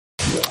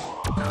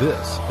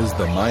This is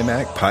the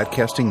MyMac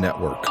Podcasting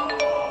Network.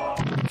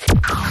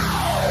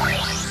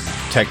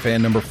 Tech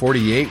Fan number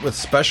 48 with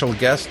special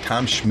guest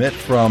Tom Schmidt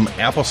from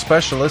Apple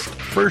specialist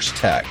First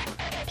Tech.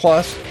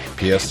 Plus,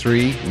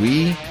 PS3,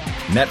 Wii,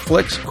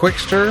 Netflix,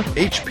 Quickster,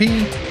 HP,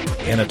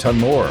 and a ton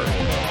more.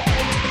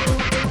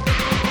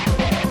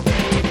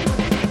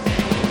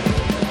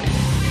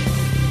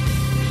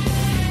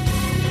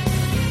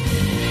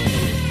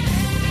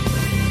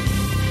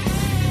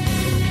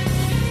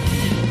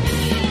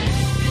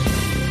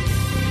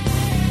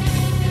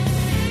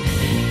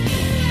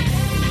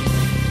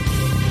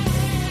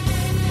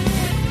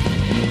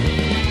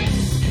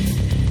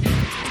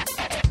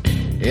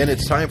 And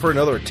it's time for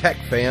another Tech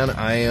Fan.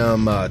 I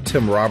am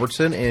Tim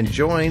Robertson, and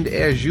joined,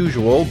 as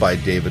usual, by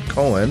David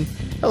Cohen.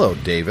 Hello,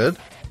 David.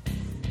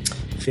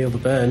 Feel the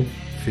burn.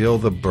 Feel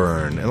the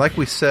burn. And like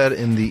we said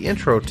in the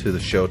intro to the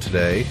show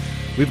today,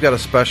 we've got a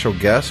special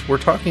guest. We're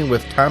talking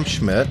with Tom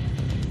Schmidt.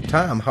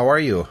 Tom, how are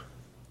you?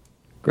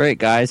 Great,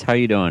 guys. How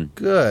you doing?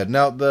 Good.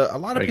 Now, a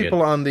lot of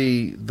people on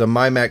the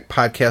MyMac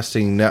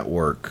Podcasting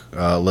Network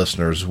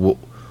listeners will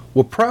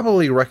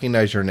probably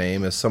recognize your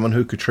name as someone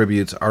who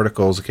contributes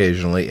articles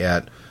occasionally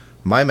at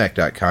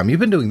mymac.com. You've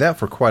been doing that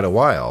for quite a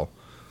while,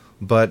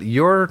 but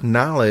your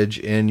knowledge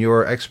and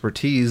your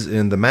expertise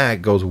in the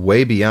Mac goes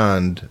way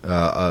beyond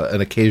an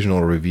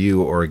occasional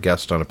review or a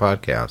guest on a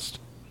podcast.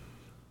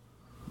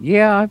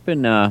 Yeah, I've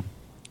been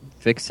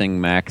fixing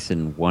Macs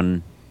in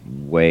one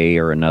way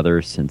or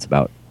another since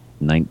about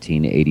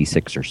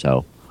 1986 or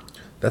so.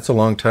 That's a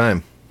long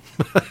time.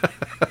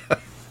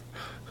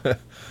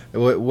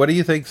 What do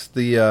you think's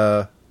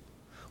the...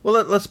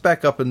 Well, let's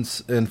back up and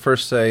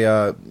first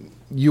say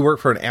you work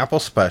for an Apple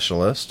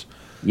specialist.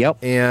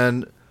 Yep.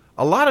 And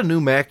a lot of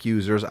new Mac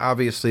users,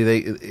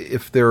 obviously,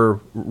 if they're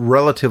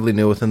relatively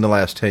new within the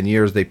last 10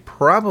 years, they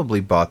probably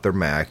bought their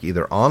Mac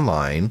either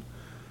online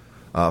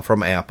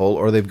from Apple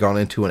or they've gone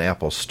into an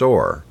Apple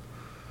store.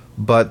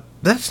 But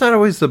that's not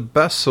always the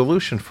best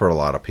solution for a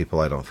lot of people,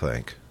 I don't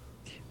think.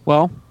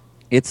 Well,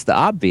 it's the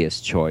obvious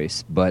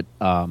choice, but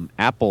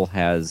Apple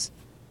has...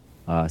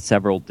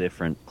 several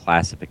different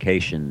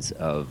classifications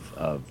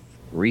of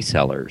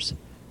resellers,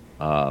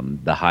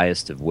 the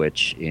highest of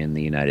which in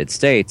the United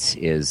States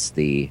is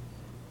the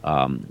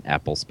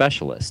Apple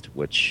Specialist,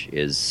 which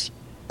is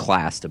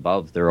classed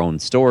above their own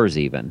stores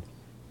even.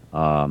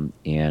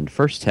 And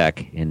First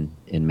Tech in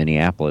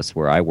Minneapolis,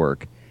 where I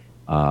work,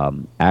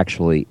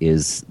 actually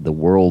is the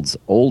world's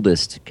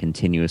oldest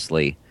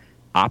continuously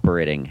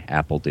operating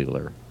Apple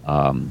dealer.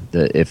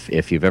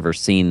 If you've ever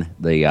seen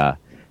the...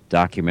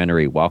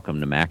 documentary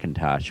Welcome to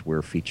Macintosh,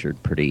 we're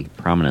featured pretty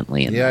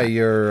prominently in that.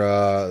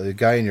 Yeah, the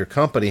guy in your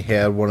company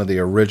had one of the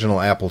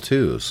original Apple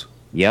IIs.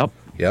 Yep,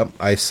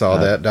 I saw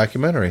that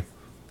documentary.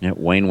 Yeah,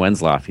 Wayne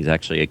Wensloff, he's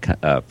actually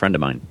a friend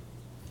of mine.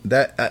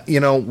 That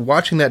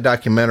watching that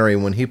documentary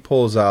when he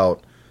pulls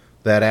out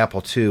that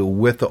Apple II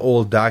with the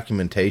old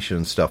documentation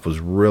and stuff was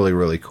really,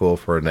 really cool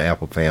for an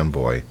Apple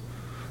fanboy. It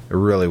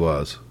really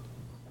was.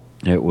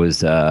 It was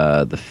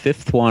the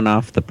fifth one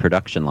off the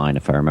production line,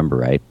 if I remember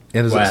right.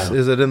 And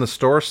is it in the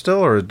store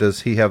still, or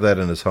does he have that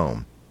in his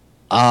home?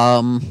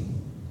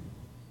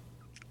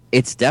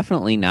 It's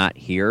definitely not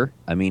here.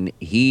 I mean,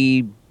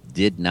 he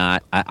did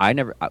not. I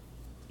never.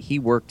 He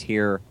worked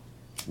here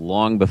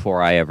long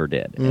before I ever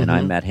did, and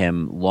I met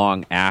him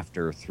long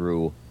after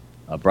through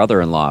a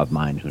brother-in-law of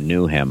mine who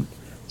knew him.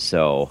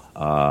 So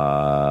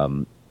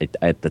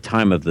at the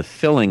time of the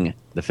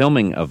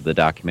filming of the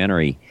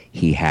documentary,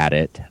 he had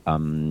it.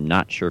 I'm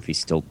not sure if he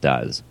still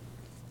does.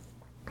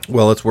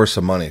 Well, it's worth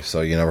some money,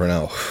 so you never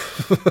know.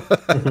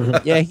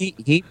 Yeah,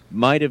 he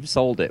might have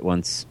sold it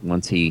once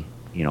he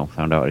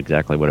found out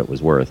exactly what it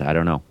was worth. I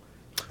don't know.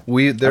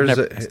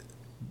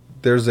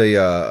 There's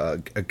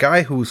a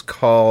guy who's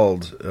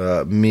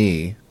called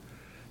me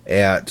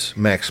at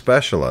Mac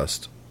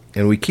Specialist,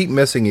 and we keep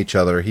missing each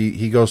other.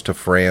 He goes to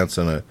France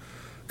and a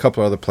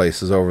couple other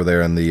places over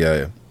there in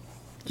the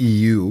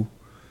EU.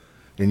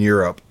 In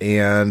Europe,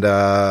 and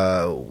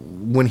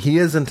when he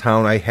is in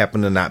town, I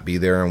happen to not be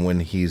there, and when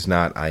he's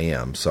not, I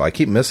am. So I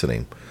keep missing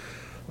him.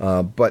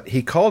 But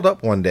he called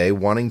up one day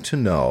wanting to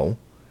know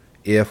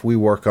if we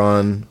work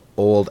on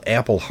old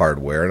Apple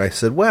hardware, and I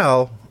said,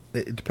 well,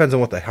 it depends on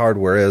what the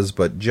hardware is,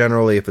 but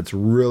generally, if it's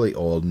really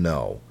old,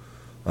 no.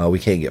 We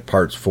can't get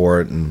parts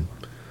for it, and,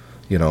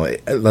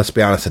 let's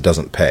be honest, it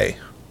doesn't pay.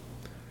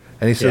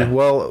 And he said,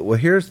 well,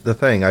 here's the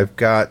thing. I've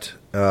got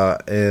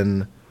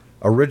an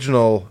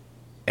original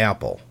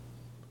Apple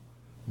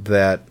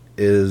that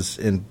is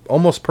in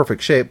almost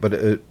perfect shape, but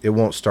it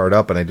won't start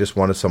up, and I just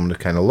wanted someone to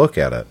kind of look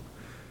at it.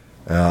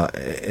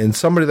 And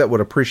somebody that would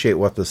appreciate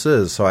what this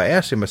is. So I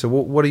asked him, I said,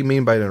 well, what do you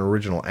mean by an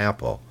original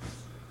Apple?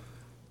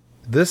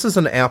 This is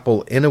an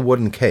Apple in a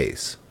wooden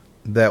case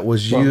that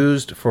was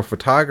used for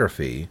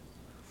photography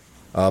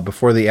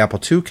before the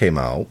Apple II came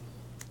out,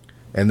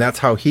 and that's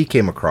how he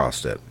came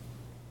across it.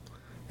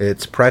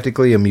 It's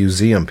practically a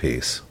museum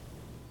piece.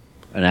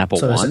 An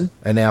Apple I?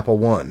 An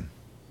Apple I.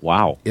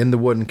 Wow. In the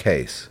wooden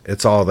case.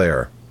 It's all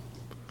there.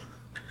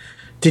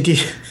 Did you?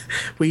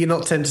 Were you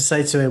not tempted to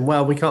say to him,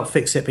 "Well, we can't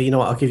fix it, but you know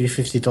what? I'll give you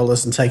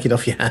 $50 and take it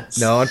off your hands"?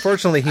 No,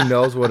 unfortunately, he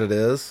knows what it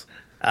is.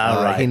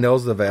 Right. He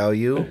knows the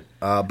value,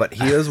 but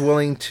he is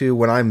willing to,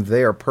 when I'm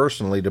there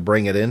personally, to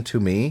bring it into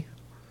me,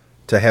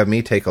 to have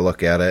me take a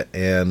look at it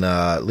and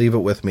leave it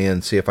with me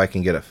and see if I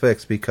can get it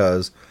fixed,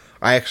 because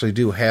I actually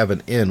do have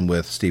an in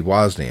with Steve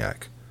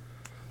Wozniak.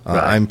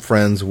 Right. I'm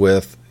friends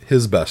with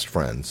his best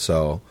friend,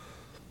 so,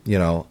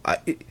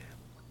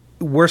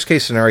 worst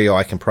case scenario,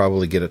 I can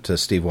probably get it to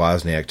Steve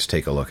Wozniak to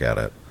take a look at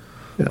it.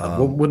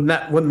 Wouldn't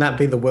that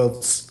be the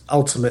world's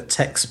ultimate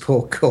tech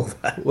support call?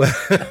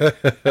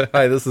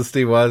 Hi, this is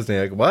Steve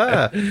Wozniak.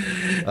 Wow.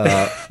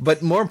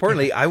 But more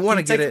importantly, I want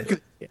to get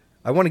it.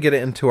 I want to get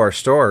it into our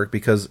store,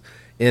 because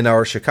in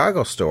our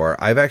Chicago store,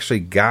 I've actually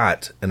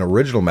got an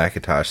original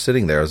Macintosh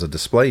sitting there as a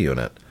display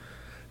unit,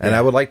 and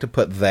I would like to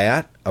put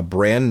that, a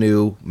brand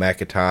new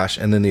Macintosh,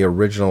 and then the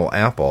original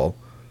Apple,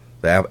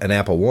 an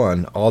Apple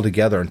One, all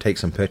together and take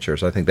some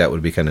pictures. I think that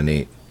would be kind of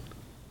neat.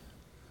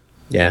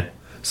 Yeah.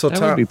 So That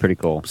Tom, would be pretty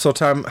cool. So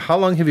Tom, how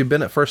long have you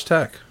been at First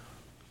Tech?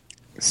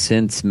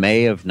 Since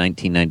May of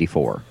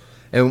 1994.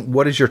 And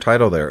what is your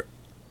title there?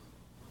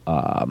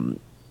 I'm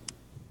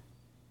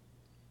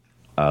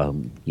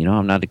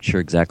not sure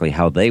exactly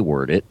how they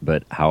word it,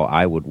 but how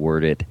I would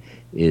word it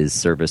is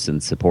service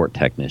and support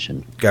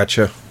technician.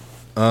 Gotcha.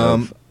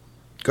 Go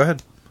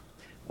ahead.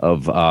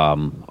 Of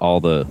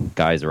all the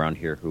guys around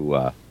here who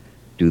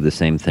do the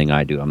same thing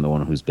I do. I'm the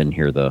one who's been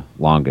here the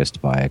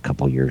longest by a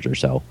couple years or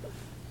so.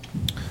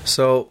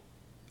 So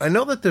I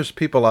know that there's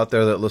people out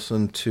there that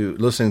listening to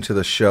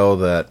the show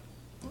that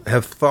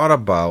have thought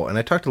about, and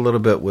I talked a little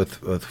bit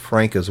with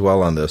Frank as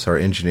well on this, our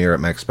engineer at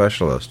Mac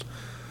Specialist,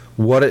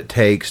 what it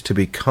takes to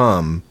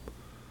become,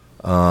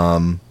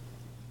 somebody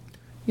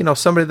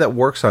that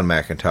works on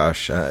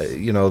Macintosh.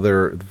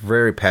 They're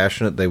very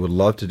passionate. They would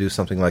love to do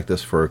something like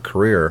this for a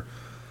career.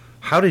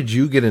 How did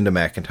you get into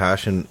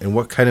Macintosh, and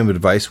what kind of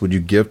advice would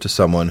you give to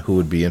someone who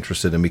would be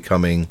interested in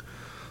becoming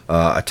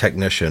a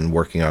technician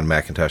working on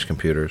Macintosh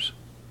computers?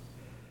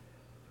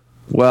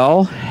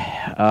 Well,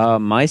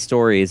 my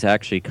story is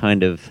actually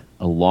kind of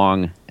a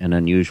long and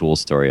unusual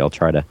story. I'll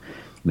try to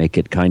make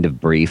it kind of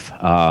brief.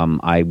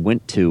 I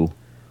went to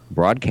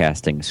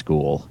broadcasting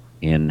school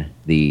in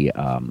the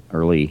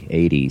early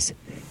 80s,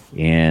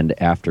 and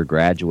after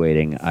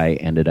graduating, I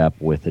ended up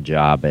with a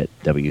job at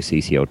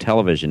WCCO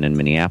Television in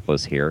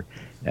Minneapolis here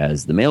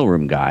as the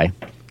mailroom guy,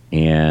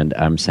 and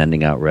I'm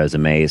sending out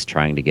resumes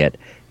trying to get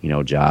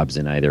jobs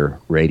in either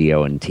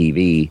radio and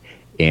TV,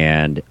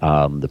 and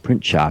the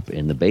print shop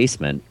in the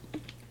basement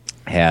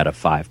had a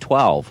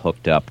 512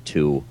 hooked up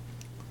to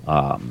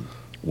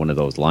one of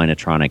those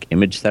Linotronic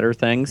image setter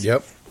things.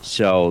 Yep.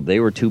 So they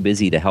were too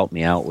busy to help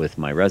me out with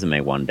my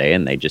resume one day,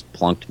 and they just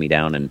plunked me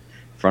down in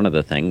front of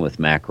the thing with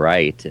Mac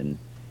Write, and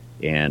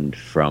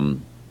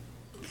from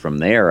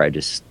there I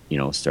just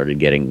started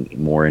getting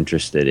more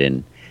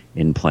interested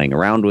in playing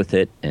around with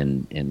it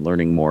and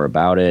learning more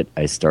about it.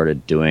 I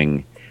started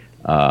doing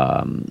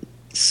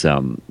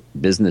some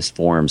business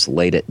forums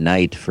late at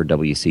night for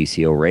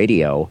WCCO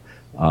radio,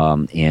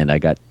 and I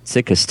got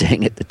sick of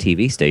staying at the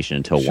TV station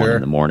until 1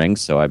 in the morning,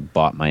 so I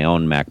bought my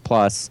own Mac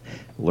Plus,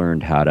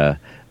 learned how to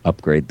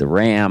upgrade the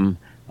RAM,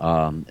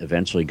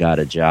 eventually got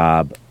a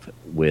job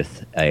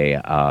with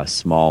a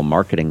small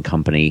marketing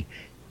company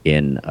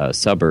in a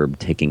suburb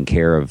taking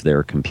care of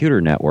their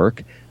computer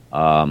network.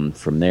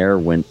 From there,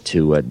 went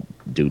to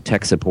do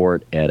tech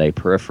support at a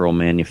peripheral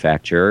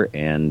manufacturer,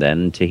 and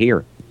then to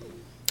here.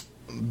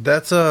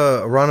 That's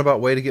a roundabout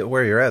way to get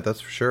where you're at,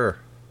 that's for sure.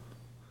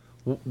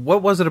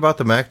 What was it about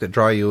the Mac that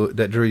drew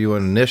you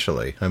in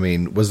initially? I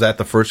mean, was that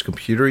the first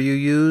computer you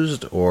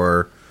used,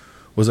 or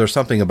was there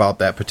something about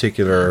that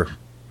particular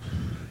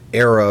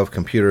era of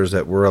computers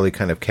that really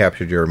kind of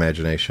captured your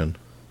imagination?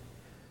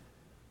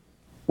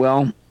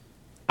 Well,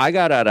 I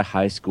got out of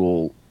high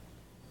school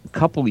a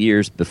couple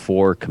years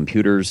before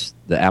computers,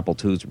 the Apple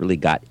IIs, really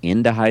got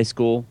into high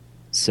school.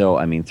 So,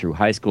 I mean, through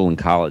high school and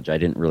college, I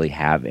didn't really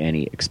have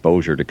any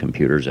exposure to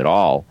computers at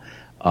all.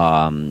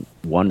 One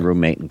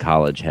roommate in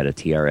college had a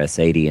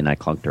TRS-80, and I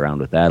clunked around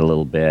with that a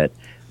little bit.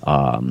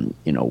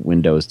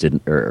 Windows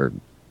didn't, or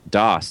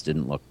DOS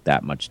didn't look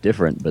that much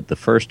different, but the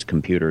first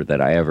computer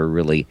that I ever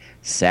really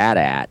sat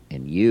at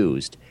and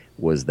used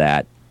was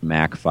that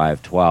Mac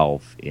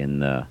 512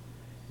 in the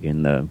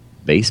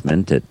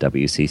basement at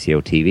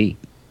WCCO TV.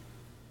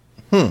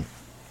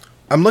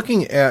 I'm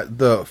looking at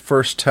the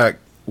First Tech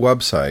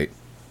website.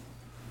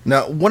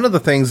 Now, one of the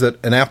things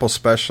that an Apple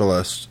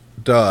specialist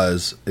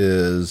does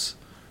is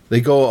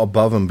they go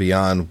above and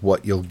beyond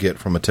what you'll get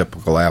from a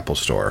typical Apple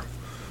store,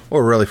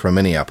 or really from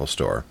any Apple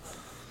store.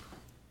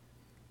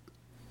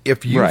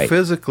 If you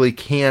physically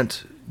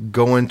can't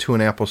go into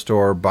an Apple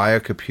store, buy a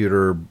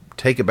computer,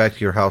 take it back to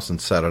your house and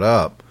set it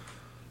up,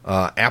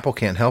 Apple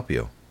can't help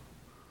you.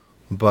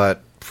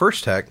 But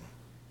First Tech,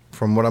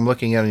 from what I'm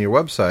looking at on your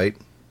website,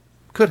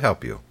 could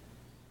help you.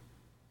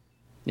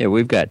 Yeah,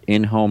 we've got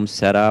in-home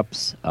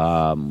setups,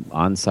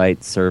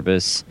 on-site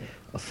service,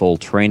 a full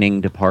training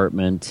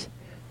department.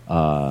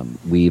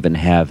 We even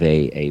have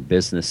a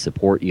business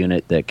support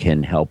unit that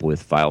can help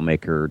with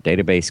FileMaker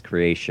database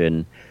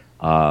creation.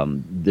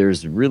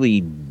 There's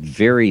really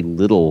very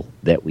little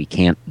that we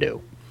can't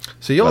do.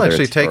 So you'll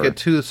actually take it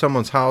to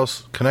someone's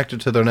house, connect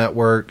it to their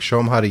network, show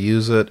them how to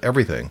use it,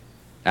 everything.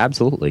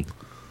 Absolutely.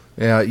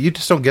 Yeah, you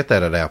just don't get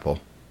that at Apple.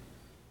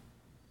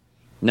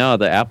 No,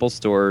 the Apple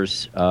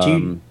stores.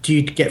 Do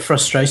you get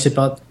frustrated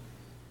by?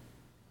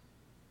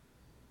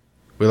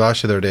 We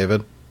lost you there,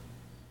 David.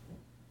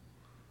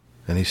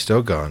 And he's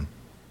still gone.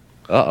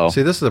 Uh-oh.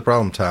 See, this is the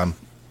problem, Tom.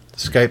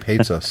 Skype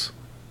hates us.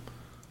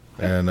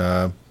 And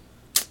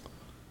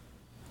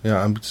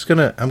yeah, I'm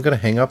gonna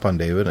hang up on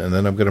David, and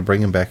then I'm gonna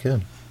bring him back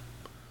in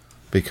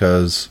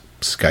because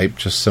Skype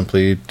just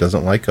simply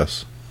doesn't like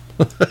us.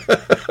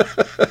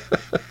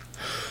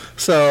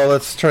 So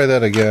let's try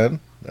that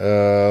again.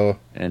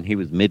 And he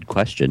was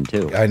mid-question,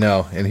 too. I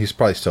know, and he's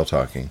probably still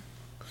talking.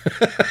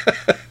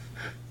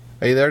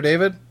 Are you there,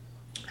 David?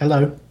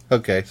 Hello.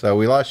 Okay, so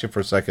we lost you for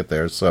a second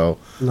there. So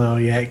No,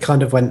 yeah, it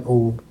kind of went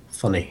all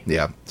funny.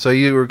 yeah, so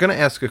you were going to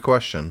ask a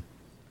question.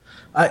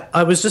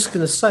 I was just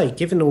going to say,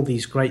 given all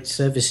these great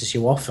services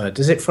you offer,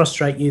 does it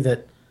frustrate you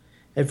that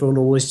everyone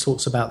always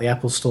talks about the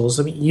Apple stores?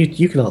 I mean,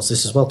 you can answer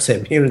this as well,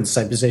 Tim. You're in the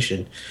same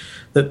position.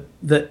 That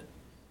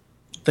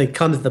the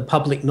kind of the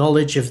public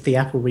knowledge of the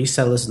Apple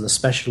resellers and the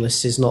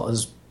specialists is not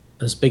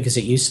as big as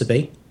it used to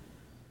be.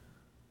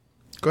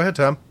 Go ahead,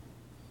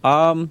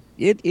 Tom.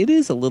 It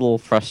is a little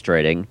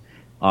frustrating,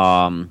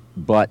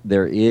 but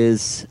there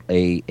is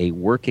a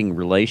working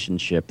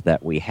relationship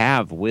that we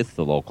have with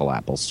the local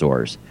Apple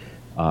stores.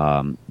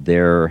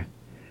 There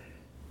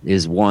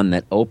is one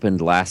that opened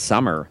last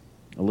summer,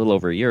 a little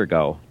over a year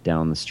ago,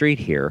 down the street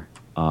here.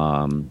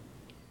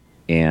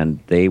 And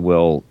they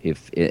will,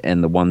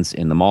 and the ones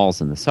in the malls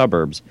in the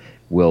suburbs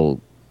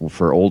will,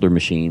 for older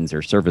machines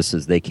or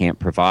services they can't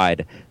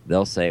provide,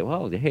 they'll say,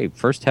 well, hey,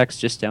 First Tech's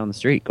just down the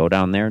street. Go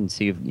down there and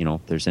see if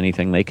there's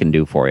anything they can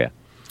do for you.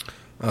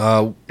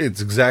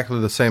 It's exactly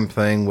the same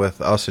thing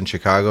with us in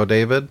Chicago,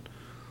 David.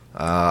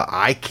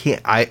 I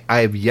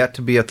have yet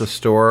to be at the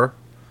store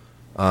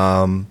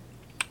when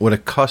a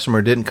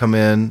customer didn't come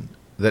in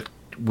that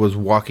was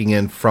walking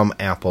in from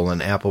Apple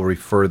and Apple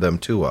referred them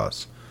to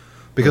us.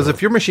 Because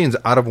if your machine's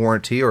out of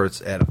warranty or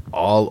it's at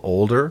all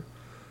older,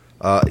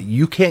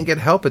 you can't get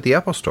help at the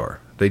Apple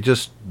store.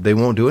 They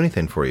won't do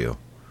anything for you.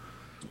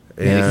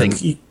 And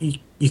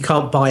You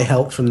can't buy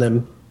help from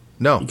them.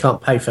 No, you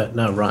can't pay for it.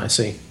 No, right? I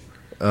see.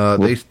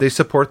 They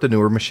support the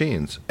newer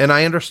machines, and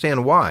I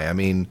understand why. I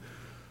mean,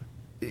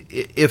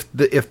 if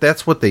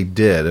that's what they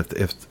did,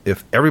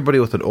 if everybody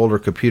with an older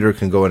computer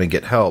can go in and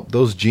get help,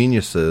 those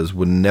geniuses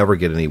would never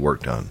get any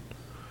work done.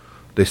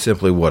 They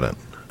simply wouldn't.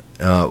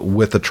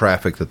 With the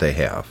traffic that they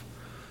have.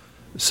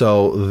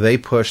 So they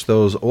push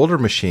those older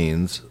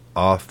machines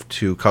off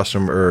to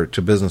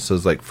to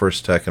businesses like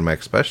First Tech and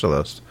Mac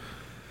Specialist,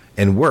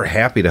 and we're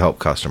happy to help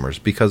customers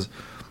because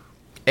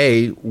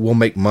A, we'll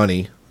make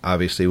money,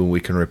 obviously, when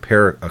we can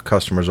repair a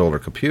customer's older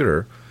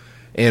computer,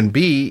 and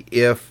B,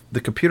 if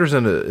the computer's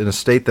in a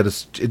state that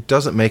it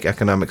doesn't make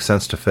economic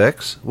sense to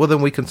fix, well,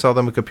 then we can sell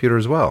them a computer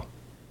as well.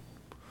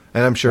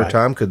 And I'm sure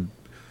Tom could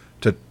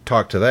to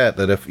talk to that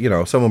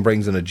if someone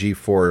brings in a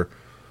G4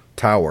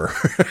 tower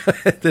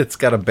that's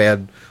got a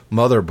bad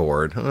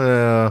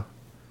motherboard,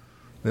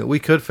 we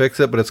could fix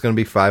it, but it's going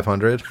to be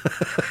 $500.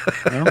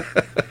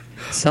 Well,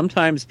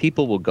 sometimes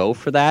people will go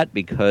for that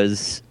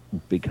because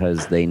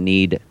they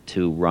need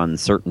to run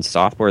certain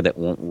software that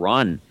won't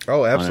run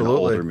on an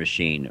older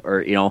machine,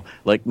 or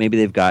like maybe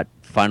they've got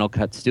Final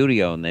Cut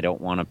Studio and they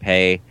don't want to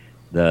pay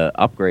the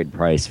upgrade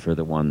price for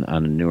the one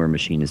on a newer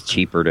machine. Is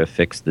cheaper to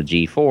fix the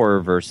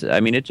G4 versus. I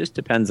mean, it just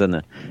depends on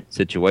the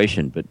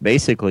situation. But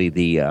basically,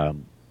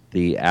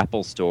 the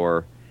Apple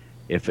Store,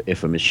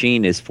 if a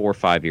machine is 4 or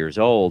 5 years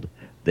old,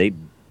 they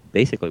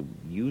basically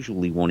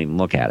usually won't even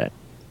look at it.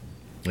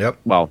 Yep.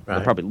 Well,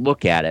 they'll probably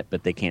look at it,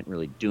 but they can't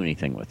really do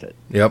anything with it.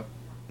 Yep.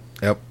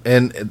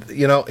 And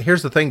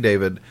here's the thing,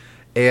 David.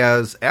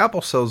 As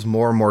Apple sells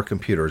more and more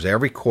computers,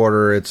 every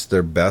quarter it's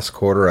their best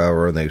quarter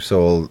ever, and they've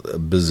sold a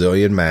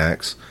bazillion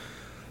Macs.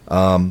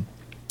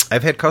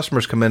 I've had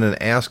customers come in and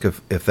ask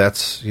if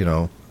that's,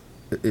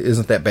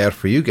 isn't that bad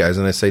for you guys?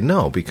 And I say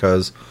no,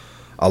 because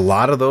a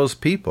lot of those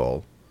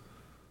people,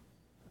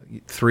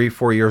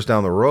 3-4 years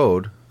down the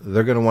road,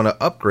 they're going to want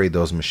to upgrade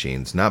those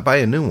machines, not buy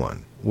a new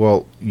one.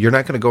 Well, you're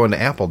not going to go into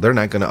Apple. They're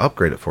not going to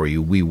upgrade it for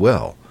you. We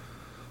will.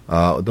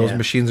 Those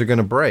machines are going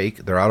to break.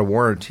 They're out of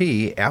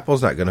warranty.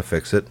 Apple's not going to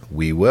fix it.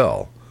 We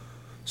will.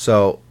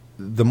 So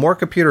the more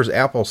computers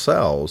Apple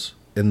sells,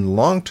 in the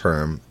long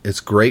term, it's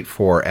great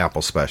for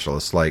Apple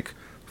specialists like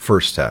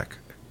First Tech.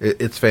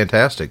 It's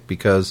fantastic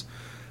because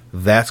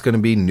that's going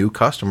to be new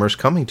customers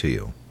coming to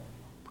you.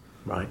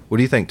 Right. What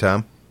do you think,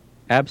 Tom?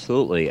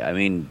 Absolutely. I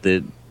mean,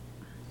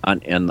 on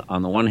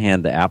the one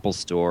hand, the Apple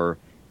Store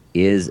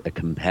is a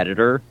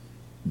competitor,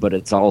 but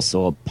it's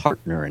also a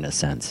partner in a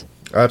sense.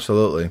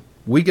 Absolutely.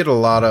 We get a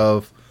lot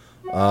of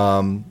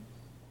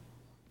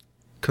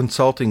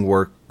consulting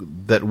work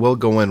that will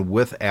go in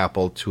with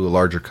Apple to a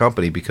larger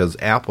company because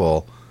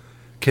Apple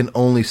can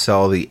only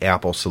sell the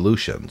Apple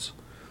solutions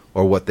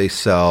or what they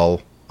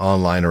sell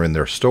online or in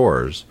their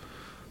stores.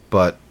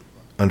 But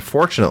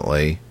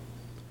unfortunately,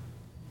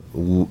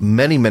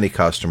 many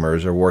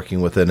customers are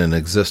working within an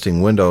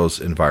existing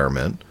Windows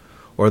environment,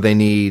 or they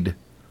need,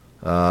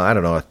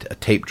 a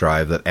tape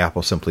drive that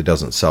Apple simply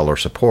doesn't sell or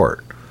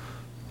support.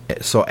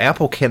 So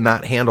Apple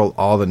cannot handle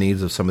all the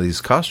needs of some of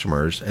these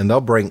customers, and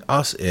they'll bring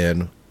us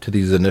in to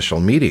these initial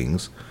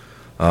meetings,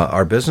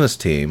 our business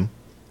team,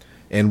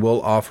 and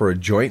we'll offer a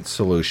joint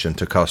solution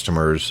to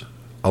customers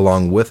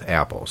along with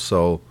Apple.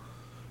 So,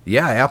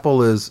 yeah,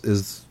 Apple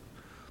is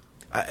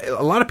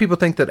a lot of people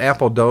think that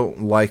Apple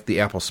don't like the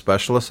Apple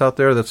specialists out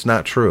there. That's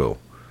not true.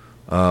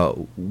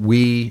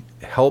 We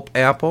help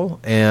Apple,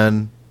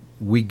 and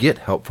we get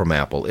help from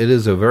Apple. It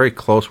is a very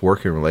close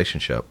working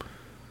relationship,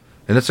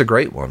 and it's a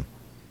great one.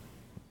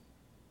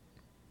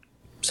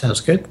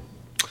 Sounds good.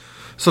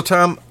 So,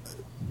 Tom,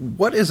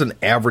 what is an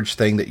average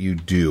thing that you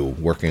do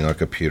working on a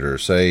computer?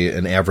 Say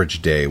an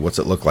average day. What's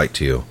it look like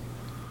to you?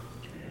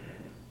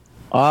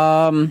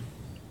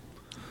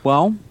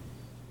 Well,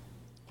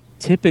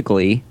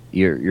 typically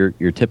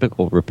your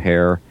typical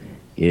repair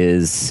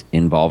is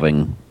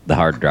involving the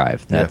hard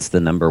drive. That's the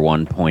number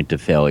one point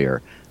of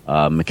failure.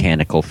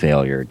 Mechanical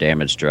failure,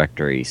 damaged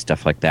directory,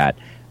 stuff like that.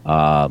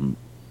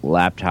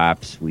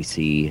 Laptops, we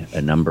see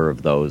a number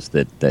of those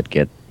that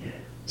get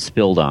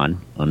spilled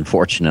on,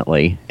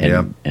 unfortunately,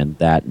 and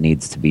that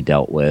needs to be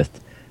dealt with.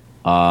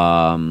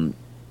 But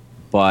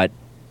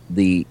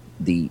the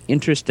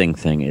interesting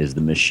thing is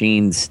the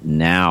machines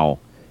now,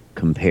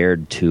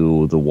 compared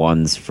to the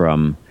ones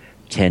from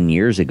 10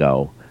 years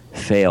ago,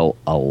 fail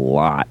a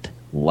lot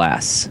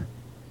less.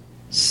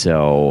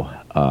 So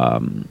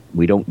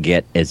we don't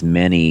get as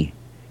many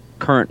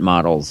current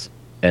models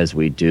as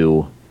we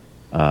do.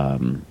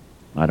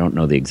 I don't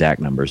know the exact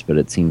numbers, but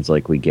it seems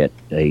like we get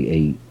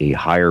a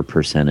higher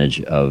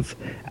percentage of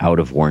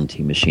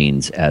out-of-warranty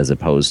machines as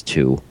opposed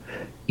to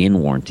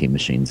in-warranty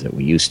machines that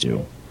we used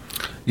to.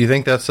 You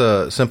think that's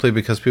simply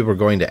because people are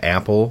going to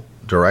Apple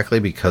directly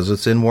because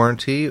it's in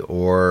warranty,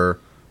 or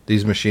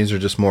these machines are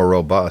just more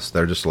robust?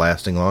 They're just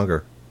lasting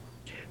longer?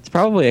 It's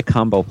probably a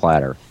combo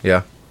platter.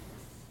 Yeah.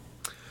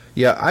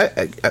 Yeah,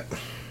 I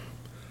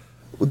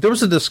there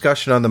was a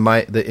discussion on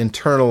the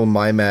internal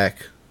MyMac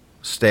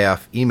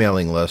staff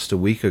emailing list a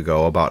week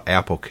ago about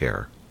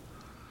AppleCare.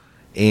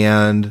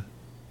 And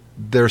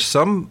there's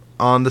some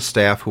on the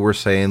staff who were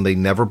saying they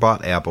never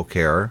bought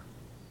AppleCare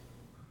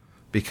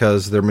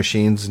because their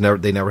machines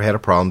never had a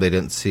problem. They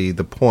didn't see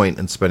the point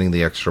in spending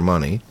the extra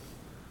money.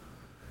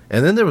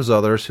 And then there was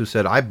others who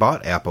said, I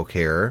bought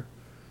AppleCare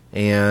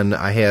and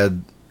I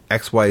had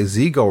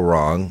XYZ go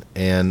wrong,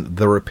 and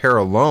the repair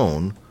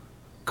alone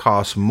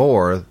costs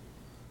more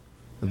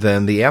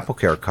than the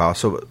AppleCare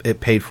cost, so it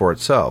paid for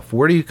itself.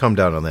 Where do you come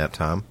down on that,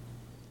 Tom?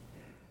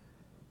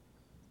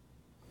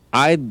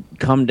 I'd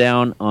come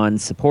down on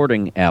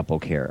supporting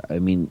AppleCare. I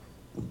mean,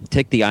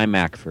 take the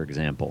iMac, for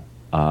example.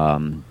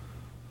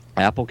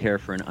 AppleCare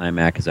for an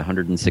iMac is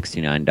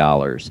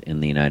 $169 in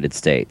the United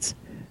States.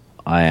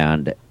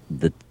 And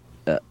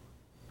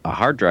a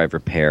hard drive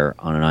repair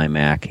on an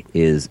iMac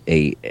is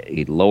a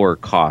lower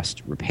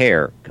cost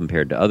repair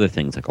compared to other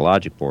things like a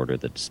logic board or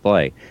the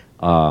display.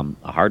 A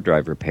hard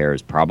drive repair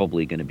is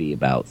probably going to be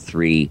about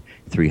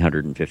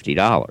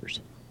 $350.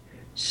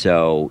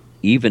 So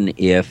even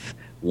if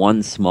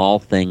one small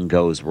thing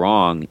goes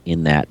wrong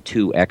in that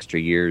 2 extra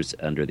years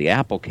under the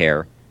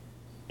AppleCare,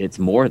 it's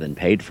more than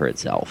paid for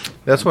itself.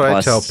 That's what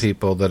I tell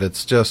people, that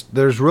it's just,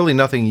 there's really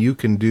nothing you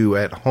can do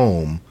at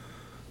home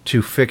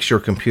to fix your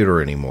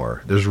computer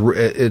anymore.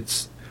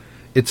 It's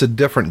a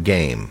different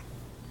game.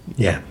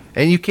 Yeah.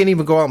 And you can't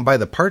even go out and buy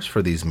the parts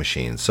for these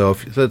machines. So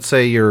if, let's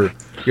say your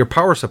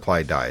power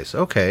supply dies,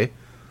 okay,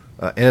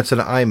 and it's an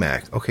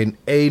iMac. Okay,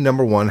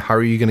 number one, how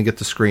are you going to get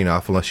the screen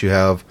off unless you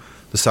have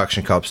the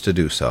suction cups to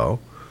do so?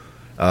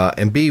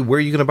 And B, where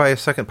are you going to buy a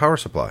second power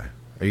supply?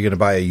 Are you going to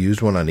buy a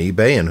used one on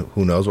eBay, and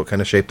who knows what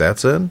kind of shape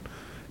that's in?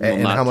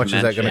 And how much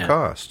is that going to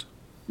cost?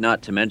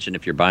 Not to mention,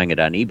 if you're buying it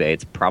on eBay,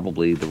 it's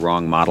probably the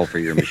wrong model for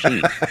your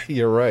machine.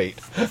 You're right.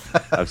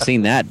 I've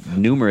seen that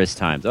numerous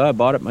times. Oh, I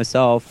bought it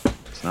myself.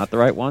 It's not the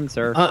right one,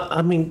 sir.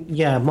 I mean,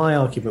 yeah, my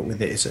argument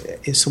with it is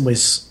it's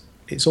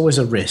always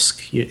a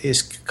risk.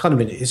 It's kind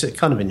of an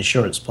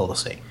insurance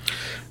policy.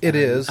 It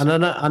is.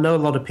 And I know a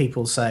lot of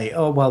people say,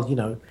 oh,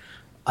 well,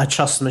 I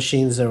trust the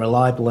machines, they're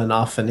reliable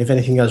enough, and if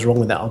anything goes wrong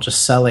with it, I'll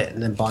just sell it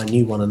and then buy a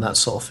new one and that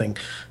sort of thing.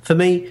 For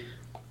me,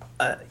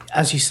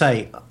 as you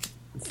say,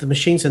 the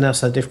machines are now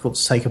so difficult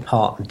to take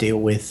apart and deal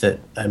with that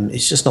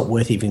it's just not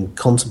worth even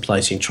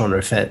contemplating trying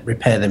to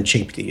repair them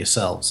cheaply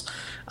yourselves.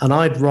 And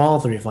I'd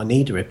rather, if I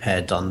need a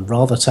repair done,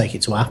 rather take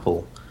it to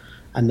Apple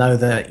and know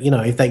that,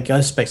 if they go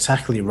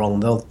spectacularly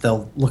wrong,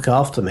 they'll look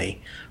after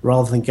me,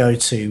 rather than go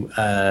to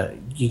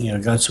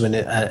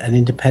an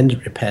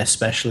independent repair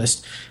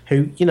specialist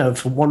who,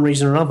 for one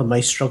reason or another,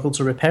 may struggle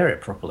to repair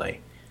it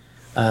properly.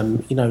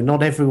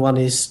 Not everyone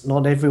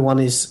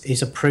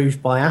is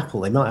approved by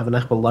Apple. They might have an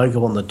Apple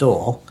logo on the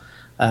door,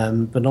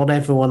 but not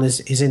everyone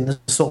is in the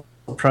sort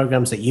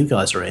programs that you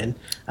guys are in,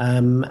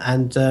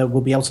 and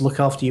we'll be able to look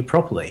after you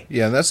properly.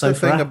 Yeah, and that's the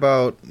thing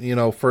about,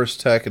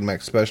 First Tech and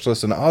Mac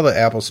Specialists and all the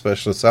Apple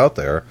specialists out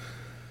there.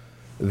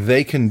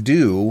 They can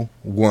do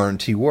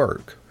warranty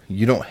work.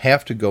 You don't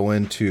have to go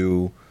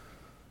into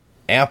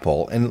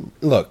Apple. And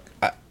look,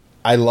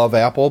 I love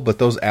Apple, but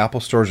those Apple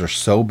stores are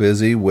so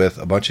busy with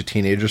a bunch of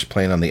teenagers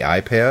playing on the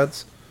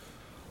iPads.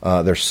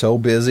 They're so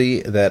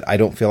busy that I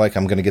don't feel like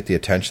I'm going to get the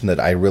attention that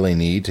I really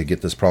need to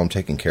get this problem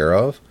taken care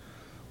of.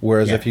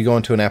 Whereas if you go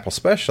into an Apple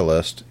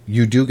specialist,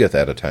 you do get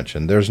that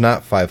attention. There's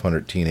not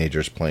 500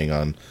 teenagers playing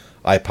on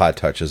iPod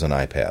Touches and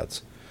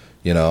iPads,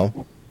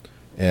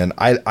 And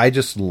I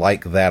just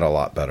like that a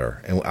lot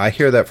better. And I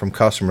hear that from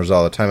customers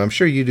all the time. I'm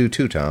sure you do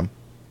too, Tom.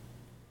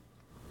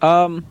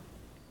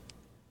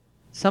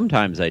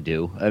 Sometimes I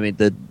do. I mean,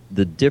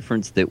 the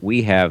difference that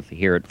we have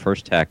here at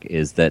First Tech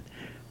is that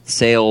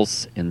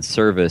sales and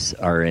service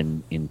are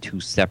in two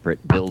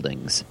separate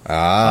buildings.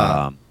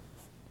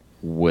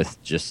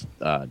 With just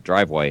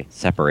driveway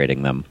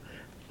separating them.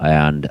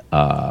 And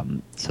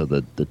so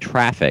the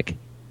traffic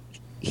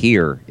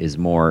here is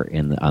more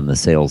on the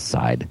sales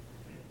side,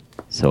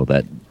 so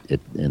that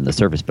in the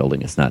service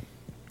building it's not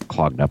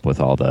clogged up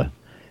with all the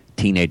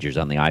teenagers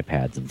on the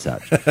iPads and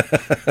such.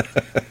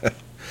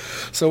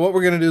 So what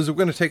we're going to do is we're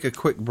going to take a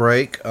quick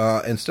break.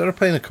 Instead of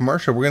playing a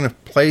commercial, we're going to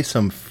play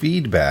some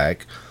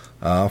feedback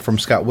from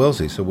Scott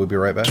Wilsey. So we'll be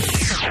right back.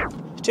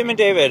 Tim and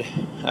David,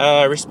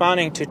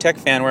 responding to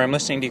TechFan, where I'm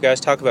listening to you guys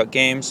talk about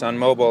games on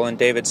mobile, and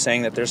David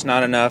saying that there's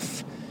not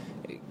enough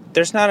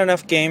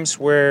games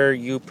where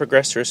you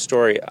progress through a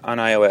story on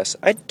iOS.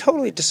 I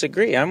totally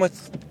disagree. I'm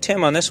with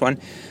Tim on this one.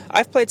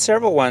 I've played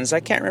several ones. I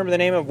can't remember the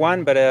name of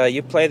one, but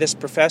you play this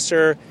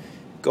professor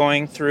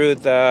going through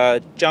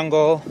the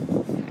jungle,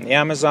 the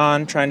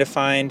Amazon, trying to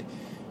find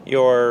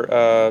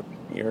your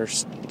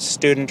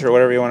student or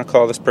whatever you want to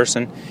call this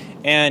person.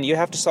 And you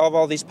have to solve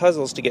all these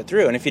puzzles to get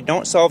through. And if you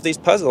don't solve these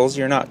puzzles,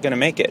 you're not going to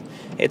make it.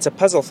 It's a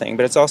puzzle thing,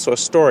 but it's also a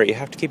story. You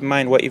have to keep in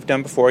mind what you've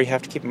done before. You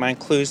have to keep in mind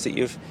clues that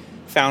you've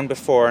found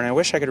before. And I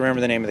wish I could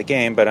remember the name of the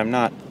game, but I'm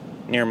not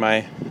near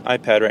my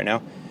iPad right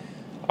now.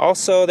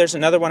 Also, there's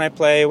another one I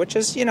play, which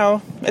is,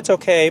 it's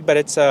okay, but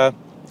it's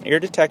you're a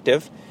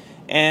detective,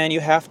 and you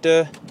have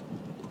to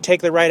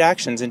take the right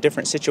actions in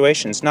different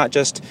situations, not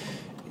just...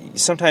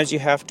 Sometimes you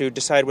have to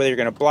decide whether you're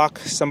going to block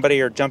somebody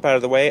or jump out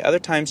of the way. Other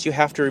times you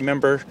have to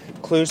remember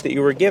clues that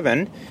you were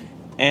given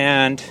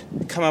and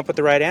come up with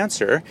the right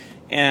answer,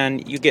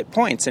 and you get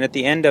points. And at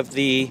the end of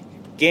the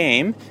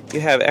game,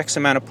 you have X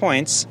amount of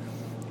points,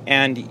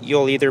 and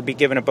you'll either be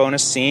given a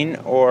bonus scene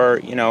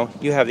or,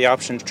 you have the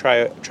option to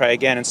try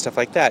again and stuff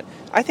like that.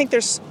 I think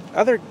there's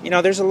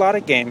a lot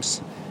of games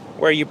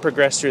where you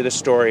progress through the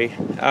story.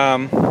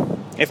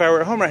 If I were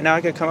at home right now,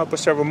 I could come up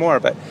with several more,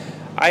 but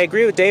I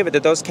agree with David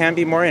that those can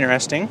be more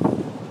interesting.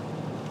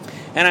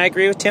 And I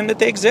agree with Tim that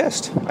they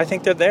exist. I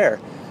think they're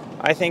there.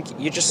 I think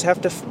you just have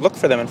to look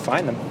for them and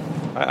find them.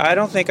 I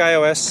don't think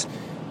iOS...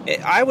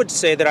 I would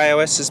say that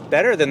iOS is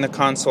better than the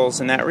consoles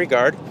in that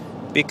regard,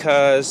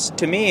 because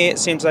to me it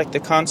seems like the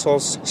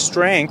console's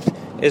strength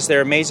is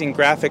their amazing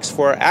graphics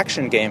for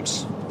action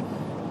games.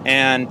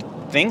 And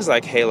things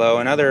like Halo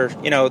and other...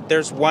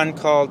 there's one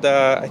called...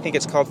 I think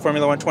it's called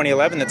Formula 1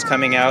 2011 that's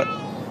coming out.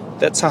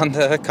 That's on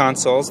the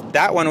consoles.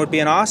 That one would be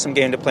an awesome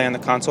game to play on the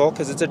console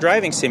because it's a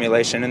driving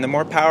simulation, and the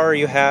more power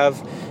you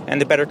have and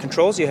the better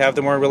controls you have,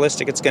 the more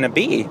realistic it's going to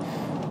be.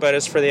 But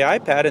as for the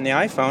iPad and the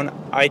iPhone,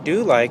 I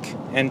do like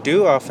and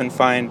do often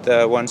find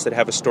the ones that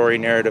have a story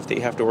narrative that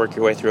you have to work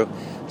your way through.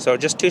 So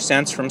just 2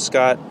 cents from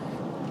Scott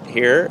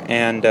here,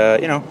 and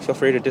feel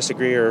free to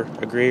disagree or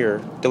agree or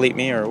delete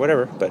me or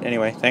whatever. But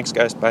anyway, thanks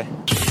guys, bye.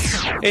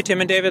 Hey Tim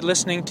and David,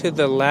 listening to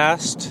the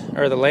latest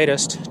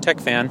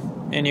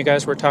TechFan, and you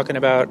guys were talking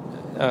about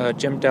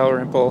Jim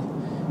Dalrymple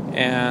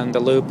and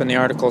the Loop and the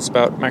articles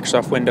about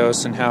Microsoft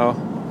Windows and how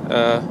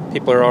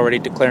people are already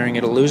declaring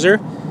it a loser,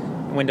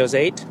 Windows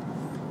 8.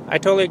 I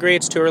totally agree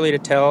it's too early to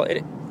tell.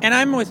 And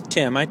I'm with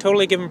Tim. I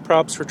totally give him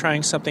props for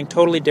trying something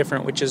totally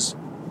different, which is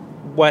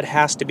what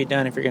has to be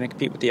done if you're going to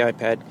compete with the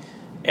iPad.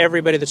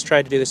 Everybody that's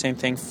tried to do the same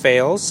thing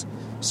fails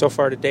so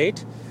far to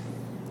date.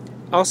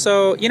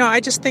 Also, I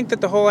just think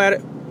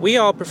that we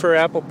all prefer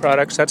Apple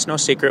products. That's no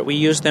secret. We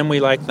use them. We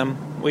like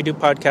them. We do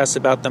podcasts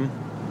about them.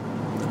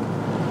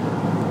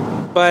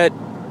 But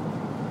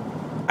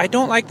I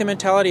don't like the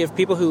mentality of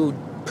people who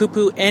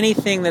poo-poo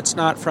anything that's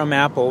not from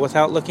Apple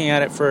without looking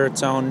at it for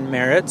its own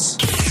merits.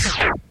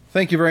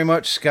 Thank you very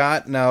much,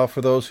 Scott. Now,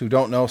 for those who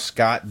don't know,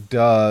 Scott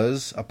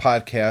does a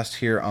podcast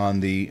here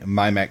on the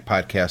MyMac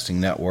Podcasting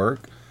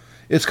Network.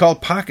 It's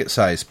called Pocket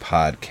Size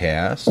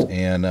Podcast.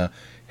 And,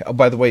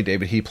 by the way,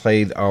 David, he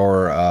played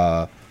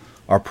our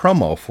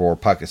promo for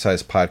Pocket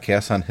Size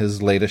Podcast on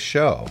his latest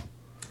show.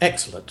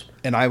 Excellent.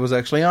 And I was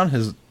actually on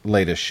his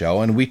latest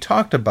show, and we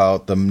talked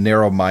about the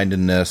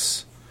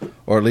narrow-mindedness,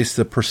 or at least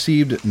the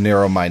perceived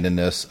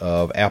narrow-mindedness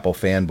of Apple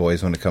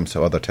fanboys when it comes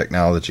to other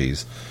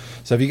technologies.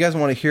 So if you guys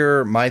want to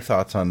hear my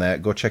thoughts on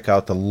that, go check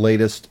out the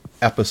latest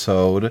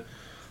episode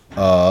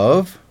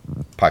of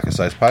Pocket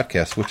Size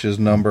Podcast, which is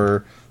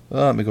number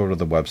Well, let me go to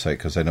the website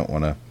because I don't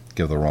want to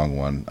give the wrong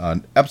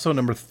one. Episode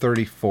number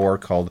 34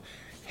 called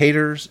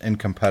Haters and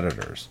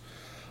Competitors.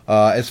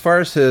 As far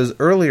as his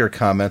earlier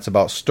comments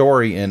about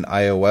story in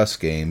iOS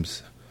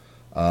games,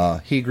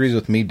 he agrees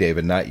with me,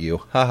 David, not you.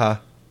 Haha.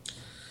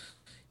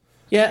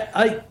 Yeah,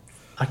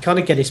 I kind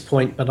of get his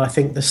point, but I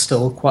think there's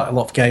still quite a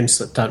lot of games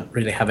that don't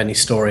really have any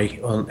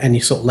story on any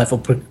sort of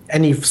level,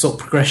 any sort of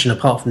progression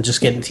apart from just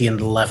getting to the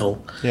end of the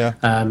level. Yeah.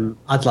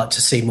 I'd like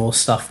to see more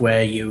stuff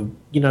where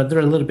they're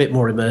a little bit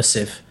more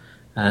immersive,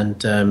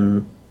 and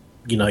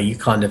you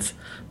kind of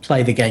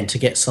play the game to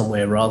get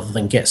somewhere rather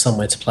than get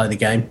somewhere to play the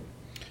game.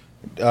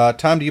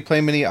 Tom, do you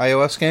play many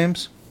iOS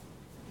games?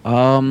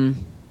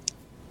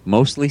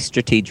 Mostly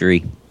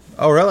strategery.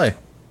 Oh, really?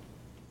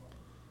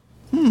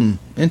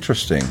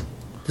 Interesting.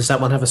 Does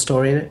that one have a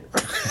story in it?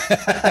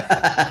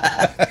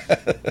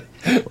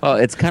 Well,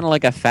 it's kind of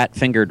like a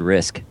fat-fingered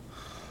Risk.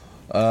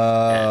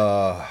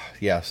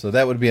 Yeah, so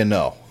that would be a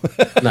no.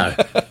 No.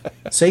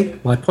 See,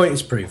 my point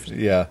is proved.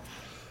 Yeah.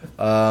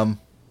 I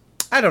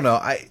don't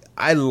know.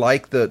 I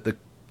like the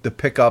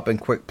pick up and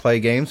quick play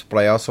games, but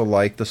I also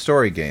like the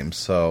story games.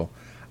 So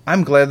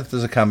I'm glad that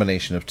there's a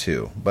combination of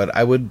two. But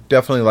I would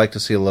definitely like to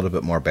see a little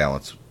bit more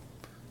balance.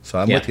 So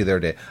I'm with you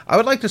there, Dave. I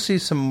would like to see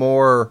some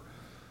more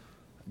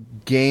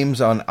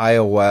games on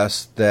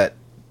iOS that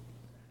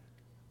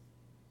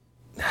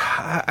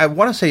I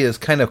want to say is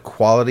kind of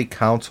quality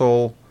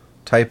console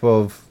type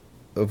of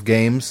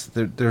games.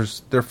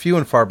 They're few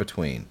and far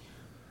between.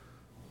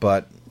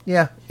 But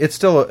yeah, it's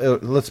still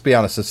let's be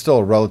honest, it's still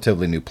a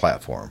relatively new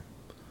platform.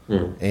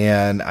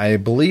 And I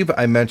believe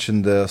I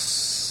mentioned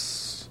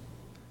this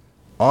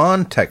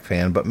on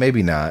TechFan, but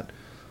maybe not.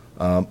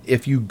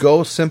 If you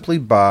go simply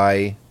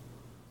by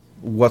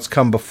what's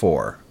come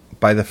before,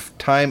 by the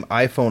time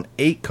iPhone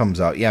 8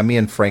 comes out, me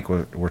and Frank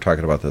were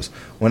talking about this.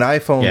 When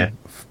iPhone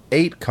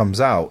 8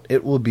 comes out,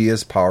 it will be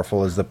as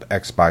powerful as the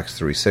Xbox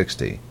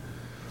 360.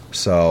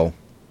 So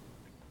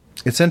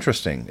it's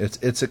interesting.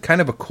 It's a kind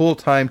of a cool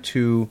time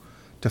to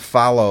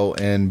follow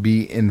and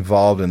be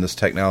involved in this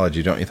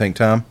technology, don't you think,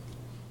 Tom?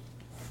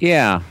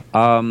 Yeah.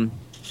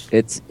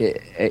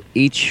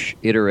 Each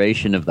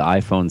iteration of the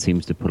iPhone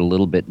seems to put a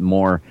little bit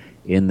more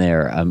in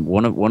there.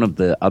 One of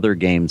the other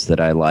games that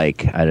I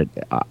like, I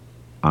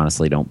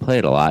honestly don't play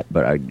it a lot,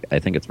 but I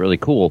think it's really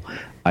cool.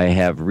 I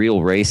have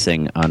Real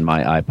Racing on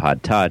my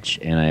iPod Touch,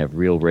 and I have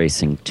Real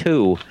Racing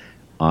 2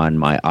 on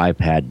my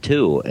iPad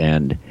 2.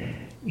 And,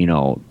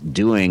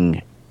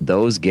 doing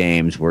those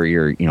games where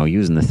you're,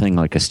 using the thing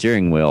like a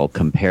steering wheel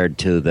compared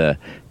to the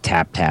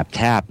tap, tap,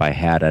 tap I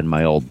had on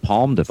my old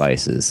Palm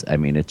devices. I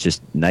mean, it's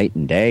just night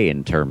and day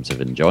in terms of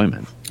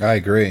enjoyment. I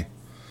agree.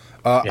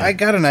 I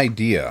got an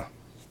idea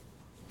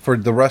for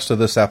the rest of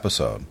this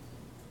episode.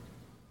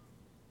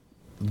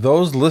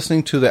 Those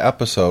listening to the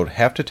episode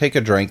have to take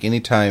a drink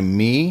anytime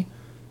me,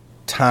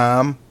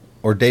 Tom,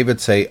 or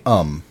David say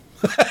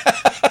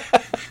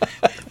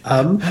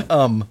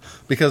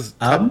because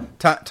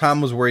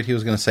Tom was worried he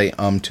was going to say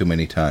too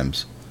many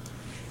times.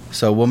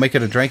 So we'll make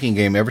it a drinking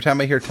game. Every time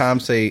I hear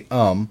Tom say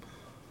I'll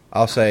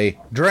say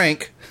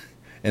drink,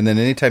 and then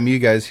anytime you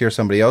guys hear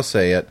somebody else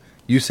say it,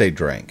 you say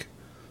drink.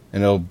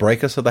 And it'll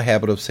break us of the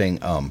habit of saying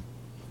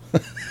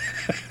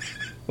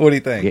What do you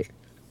think? Yeah.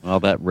 Well,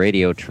 that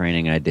radio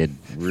training I did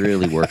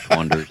really worked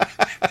wonders.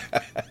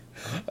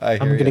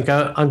 I'm going to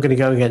go and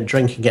get a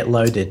drink and get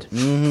loaded.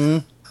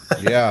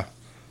 Mm-hmm. Yeah.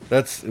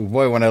 That's,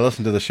 boy, when I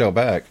listen to the show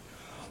back.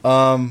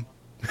 There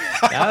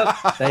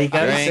you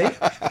go. See?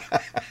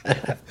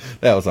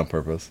 That was on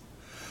purpose.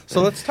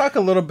 So let's talk a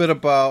little bit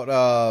about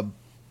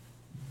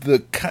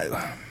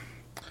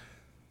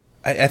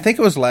I think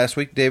it was last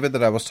week, David,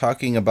 that I was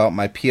talking about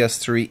my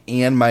PS3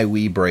 and my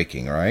Wii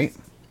breaking, right?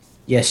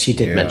 Yes, you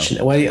did mention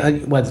it. Well,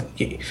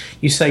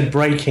 you say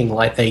breaking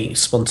like they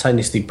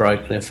spontaneously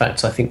broke, and in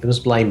fact, I think there was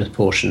blame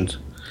apportioned.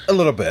 A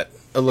little bit.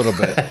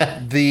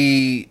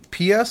 The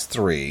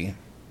PS3,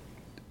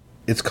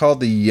 it's called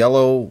the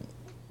yellow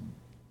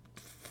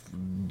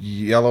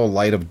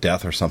light of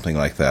death or something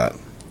like that.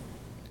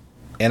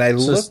 And I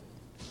looked.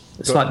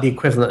 It's like the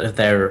equivalent of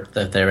their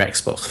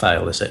Xbox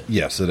fail, is it?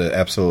 Yes, it is,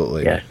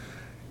 absolutely. Yeah.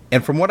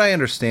 And from what I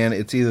understand,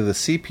 it's either the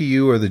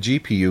CPU or the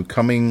GPU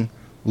coming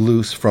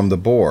loose from the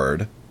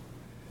board,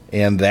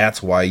 and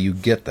that's why you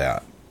get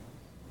that.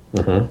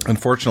 Mm-hmm.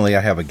 Unfortunately,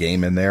 I have a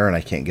game in there and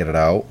I can't get it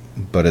out,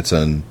 but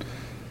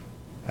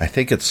I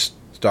think it's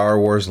Star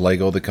Wars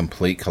Lego The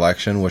Complete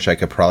Collection, which I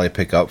could probably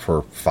pick up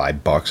for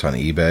 $5 on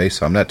eBay,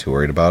 so I'm not too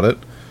worried about it.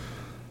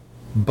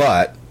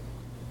 But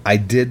I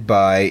did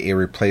buy a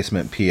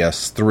replacement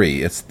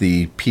PS3. It's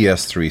the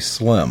PS3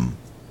 Slim.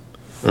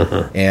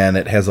 Mm-hmm. And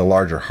it has a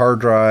larger hard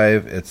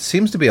drive. It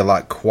seems to be a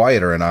lot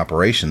quieter in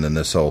operation than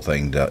this whole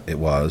thing it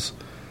was.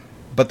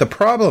 But the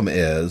problem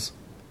is,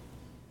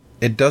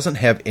 it doesn't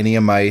have any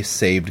of my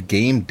saved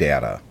game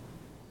data.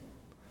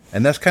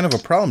 And that's kind of a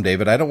problem,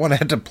 David. I don't want to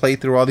have to play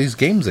through all these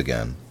games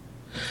again.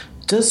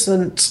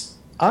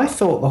 I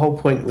thought the whole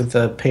point with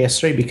the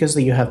PS3, because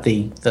you have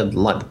the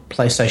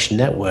PlayStation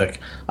Network,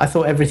 I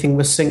thought everything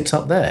was synced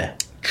up there.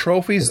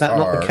 Trophies Is that are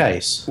not the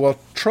case? Well,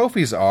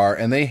 trophies are,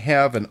 and they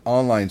have an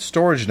online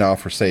storage now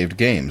for saved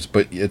games,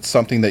 but it's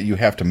something that you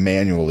have to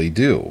manually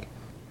do.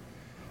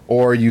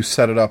 Or you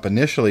set it up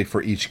initially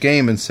for each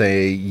game and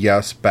say,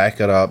 yes,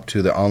 back it up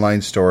to the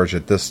online storage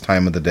at this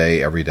time of the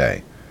day every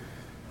day.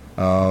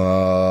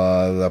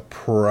 The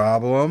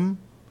problem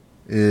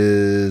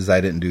is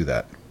I didn't do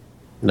that.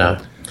 No.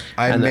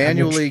 I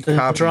manually the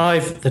copied...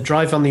 The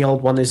drive on the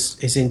old one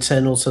is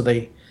internal to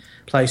the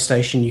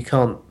PlayStation. You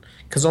can't...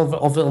 Because on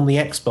the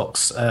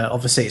Xbox,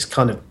 obviously it's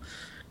kind of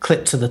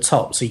clipped to the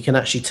top, so you can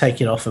actually take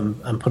it off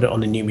and put it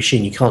on a new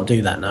machine. You can't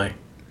do that now.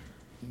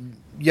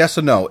 Yes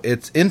and no.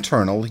 It's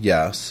internal,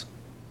 yes.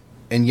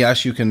 And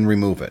yes, you can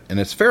remove it. And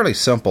it's fairly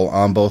simple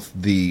on both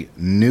the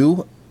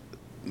new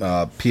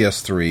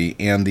PS3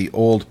 and the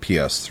old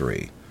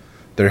PS3.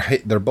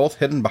 They're both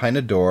hidden behind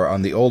a door.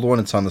 On the old one,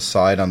 it's on the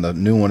side. On the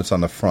new one, it's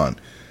on the front.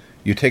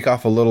 You take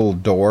off a little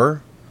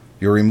door,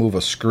 you remove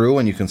a screw,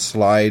 and you can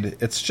slide.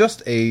 It's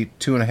just a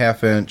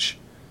 2.5-inch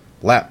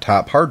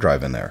laptop hard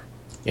drive in there.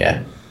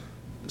 Yeah.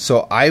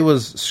 So I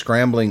was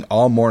scrambling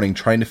all morning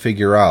trying to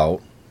figure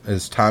out,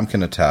 as Tom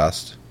can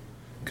attest,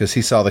 because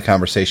he saw the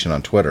conversation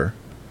on Twitter,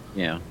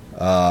 Yeah.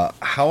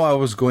 how I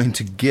was going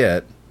to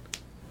get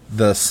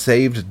the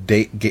saved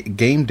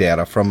game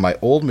data from my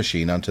old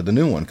machine onto the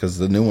new one, because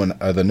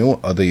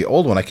the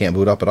old one I can't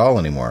boot up at all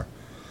anymore.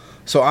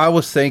 So I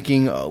was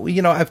thinking,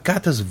 I've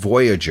got this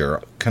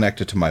Voyager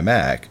connected to my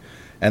Mac,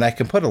 and I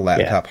can put a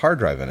laptop hard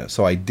drive in it.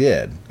 So I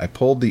did. I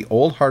pulled the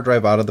old hard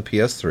drive out of the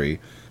PS3,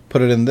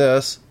 put it in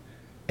this,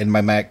 and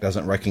my Mac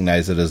doesn't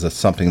recognize it as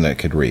something that it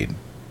could read.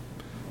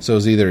 So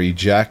it's either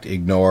eject,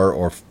 ignore,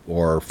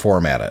 or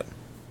format it.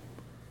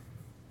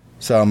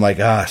 So I'm like,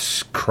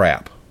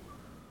 crap.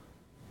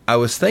 I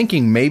was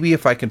thinking maybe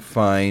if I could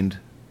find,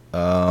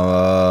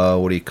 an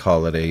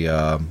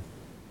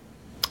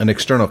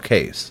external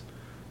case,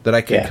 that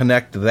I could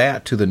connect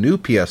that to the new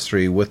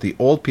PS3 with the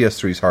old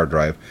PS3's hard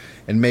drive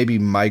and maybe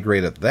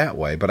migrate it that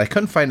way. But I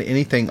couldn't find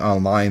anything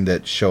online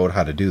that showed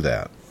how to do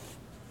that.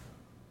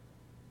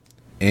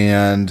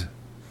 And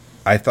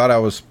I thought I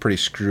was pretty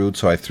screwed,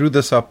 so I threw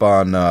this up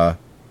on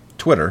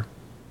Twitter,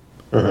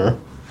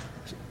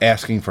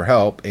 asking for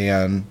help,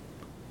 and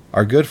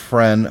our good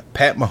friend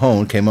Pat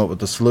Mahone came up with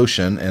the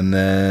solution, and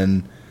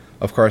then,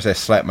 of course, I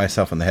slapped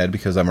myself in the head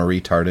because I'm a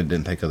retard and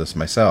didn't think of this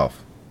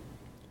myself.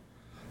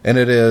 And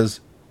it is,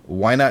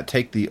 why not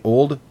take the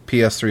old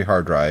PS3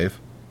 hard drive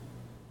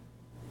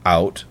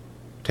out,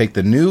 take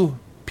the new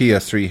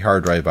PS3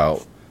 hard drive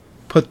out,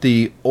 put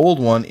the old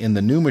one in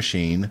the new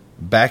machine,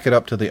 back it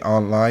up to the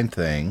online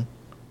thing,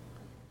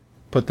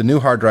 put the new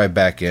hard drive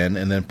back in,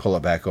 and then pull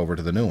it back over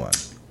to the new one.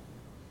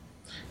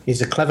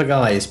 He's a clever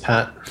guy, is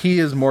Pat. He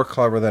is more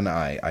clever than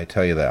I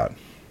tell you that.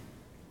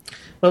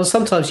 Well,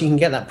 sometimes you can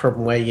get that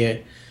problem where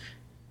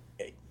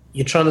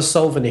you're trying to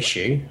solve an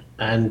issue,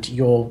 and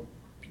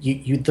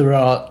there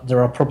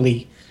are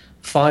probably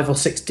 5 or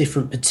 6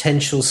 different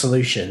potential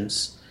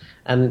solutions,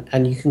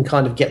 and you can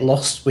kind of get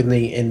lost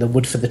in the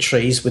wood for the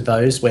trees with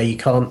those, where you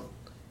can't,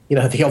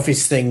 the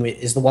obvious thing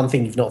is the one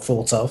thing you've not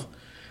thought of,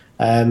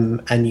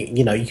 and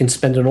you can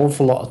spend an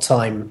awful lot of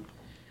time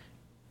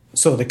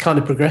sort of kind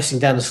of progressing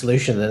down a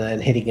solution and then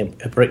hitting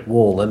a brick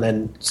wall, and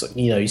then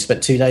you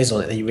spent 2 days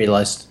on it and you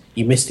realised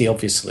you missed the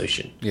obvious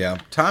solution. Yeah,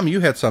 Tom, you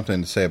had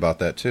something to say about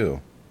that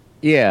too.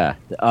 Yeah,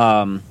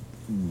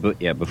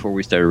 before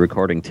we started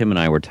recording, Tim and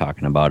I were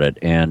talking about it,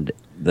 and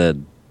the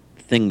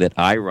thing that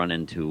I run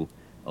into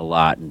a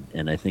lot,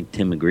 and I think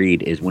Tim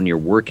agreed, is when you're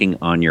working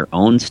on your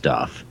own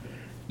stuff,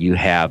 you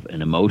have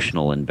an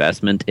emotional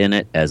investment in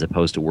it as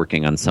opposed to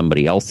working on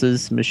somebody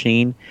else's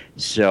machine.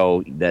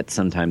 So that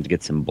sometimes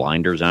gets some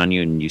blinders on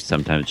you, and you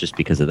sometimes, just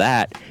because of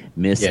that,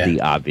 miss the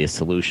obvious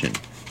solution.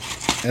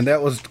 And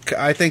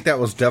I think that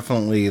was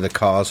definitely the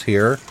cause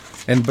here.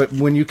 But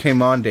when you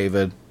came on,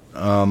 David,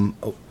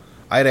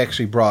 I'd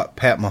actually brought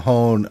Pat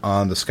Mahone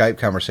on the Skype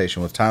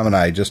conversation with Tom and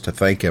I just to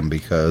thank him,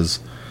 because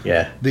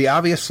the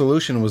obvious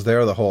solution was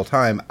there the whole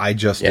time. I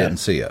just didn't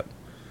see it.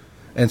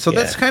 And so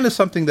that's kind of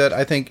something that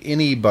I think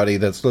anybody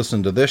that's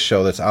listened to this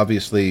show that's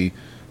obviously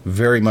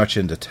very much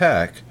into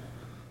tech,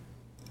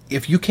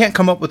 if you can't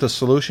come up with a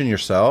solution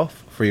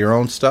yourself for your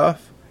own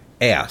stuff,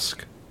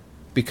 ask.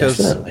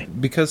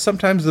 Because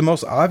sometimes the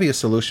most obvious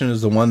solution is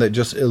the one that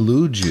just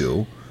eludes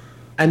you.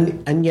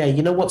 And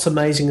what's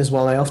amazing as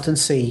well, I often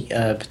see,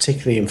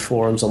 particularly in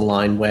forums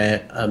online,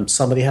 where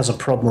somebody has a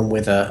problem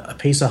with a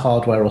piece of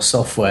hardware or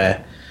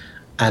software,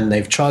 and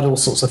they've tried all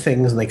sorts of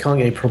things and they can't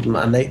get any problem,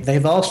 and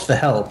they've asked for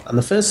help. And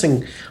the first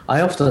thing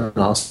I often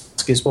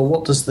ask is, well,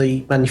 what does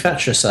the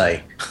manufacturer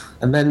say?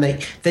 And then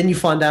you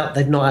find out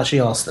they've not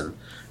actually asked them,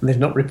 and they've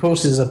not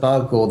reported it as a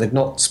bug, or they've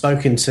not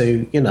spoken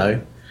to,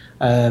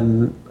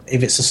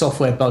 if it's a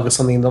software bug or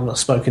something, they've not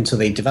spoken to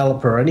the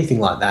developer or anything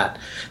like that.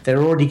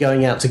 They're already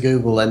going out to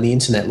Google and the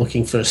internet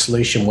looking for a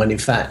solution, when in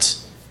fact,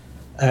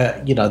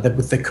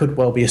 there could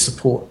well be a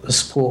support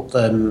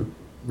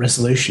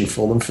resolution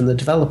for them from the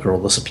developer or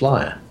the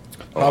supplier.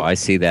 Oh, I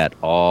see that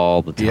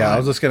all the time. Yeah, I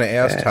was just going to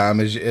ask, Tom,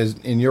 is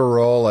in your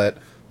role at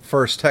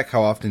First Tech,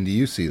 how often do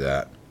you see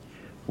that?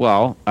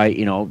 Well,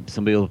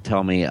 somebody will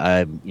tell me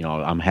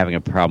I'm having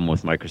a problem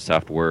with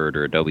Microsoft Word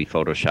or Adobe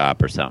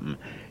Photoshop or something.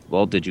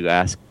 Well, did you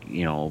ask,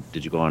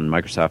 did you go on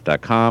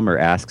Microsoft.com or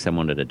ask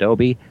someone at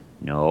Adobe?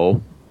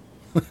 No.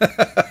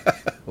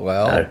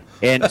 Well,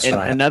 and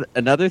right.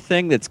 another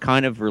thing that's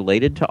kind of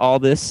related to all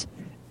this,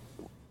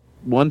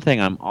 one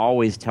thing I'm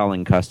always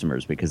telling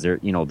customers, because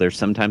they're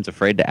sometimes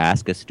afraid to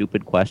ask a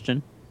stupid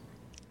question.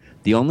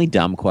 The only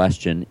dumb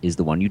question is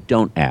the one you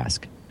don't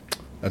ask.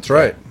 that's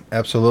right.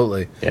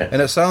 Absolutely. Yeah.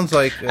 And it sounds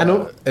like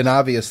an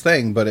obvious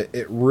thing, but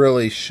it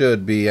really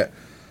should be,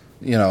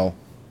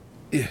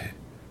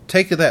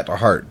 take that to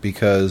heart,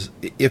 because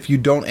if you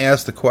don't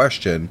ask the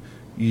question,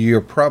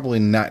 you're probably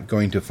not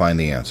going to find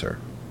the answer.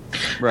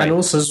 Right. And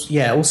also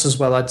as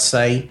well, I'd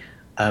say,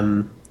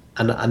 and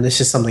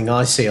this is something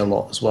I see a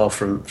lot as well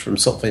from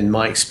sort of in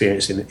my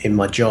experience in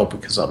my job,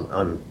 because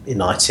I'm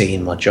in IT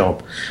in my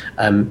job,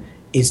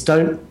 is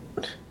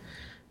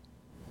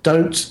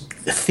don't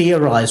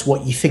theorize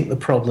what you think the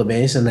problem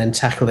is and then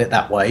tackle it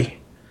that way,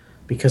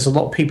 because a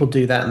lot of people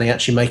do that and they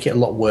actually make it a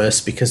lot worse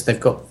because they've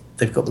got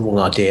the wrong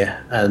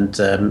idea. And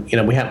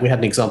we had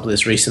an example of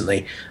this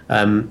recently.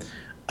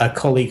 A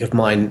colleague of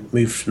mine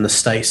moved from the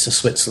States to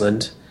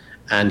Switzerland,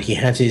 and he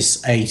had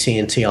his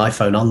AT&T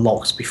iPhone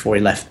unlocked before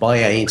he left by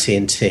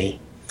AT&T.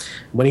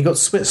 When he got to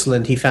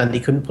Switzerland, he found he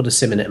couldn't put a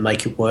SIM in it and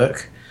make it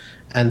work.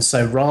 And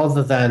so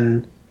rather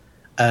than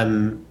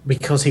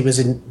because he was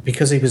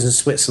in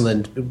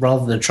Switzerland,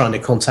 rather than trying to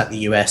contact the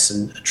US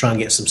and try and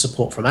get some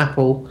support from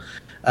Apple,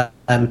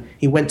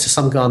 he went to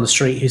some guy on the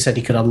street who said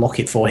he could unlock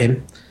it for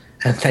him,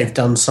 and they've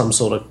done some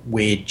sort of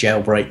weird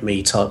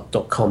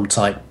jailbreakme.com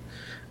type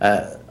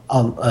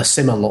a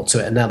SIM unlock to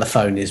it, and now the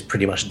phone is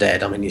pretty much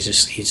dead. I mean, he's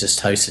just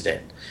toasted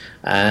it.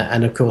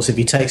 And of course, if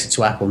he takes it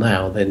to Apple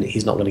now, then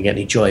he's not going to get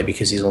any joy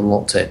because he's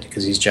unlocked it,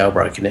 because he's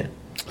jailbroken it.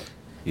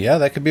 Yeah,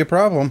 that could be a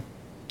problem.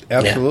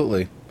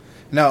 Absolutely. Yeah.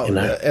 Now,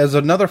 as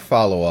another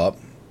follow-up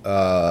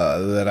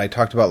that I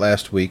talked about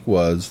last week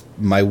was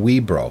my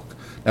Wii broke.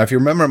 Now, if you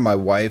remember, my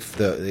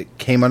wife, it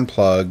came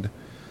unplugged.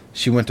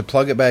 She went to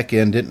plug it back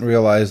in, didn't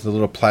realize the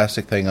little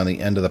plastic thing on the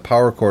end of the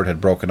power cord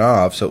had broken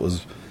off, so it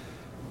was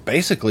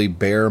basically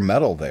bare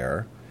metal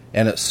there,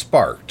 and it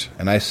sparked.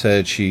 And I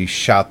said she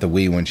shot the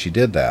Wii when she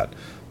did that.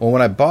 Well,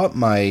 when I bought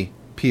my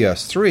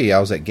PS3, I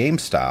was at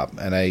GameStop,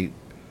 and I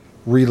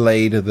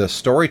relayed the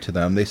story to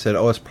them. They said,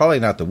 it's probably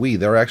not the Wii.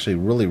 They're actually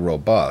really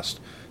robust.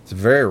 It's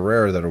very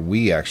rare that a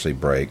Wii actually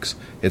breaks.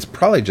 It's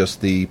probably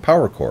just the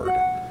power cord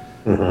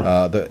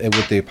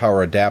with the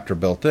power adapter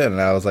built in.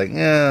 And I was like,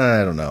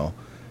 I don't know.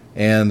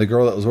 And the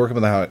girl that was working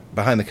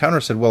behind the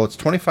counter said, well, it's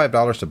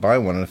 $25 to buy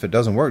one, and if it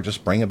doesn't work,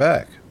 just bring it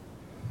back.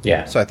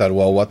 Yeah. So I thought,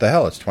 well, what the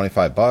hell? It's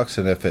 $25,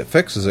 and if it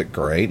fixes it,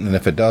 great. And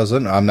if it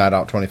doesn't, I'm not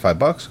out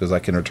 $25 because I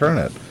can return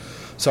it.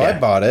 So I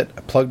bought it,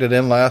 I plugged it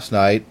in last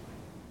night,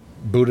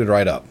 booted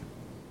right up.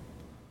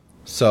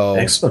 So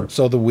excellent.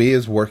 So the Wii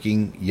is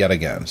working yet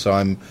again. So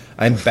I'm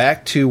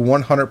back to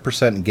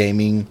 100%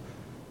 gaming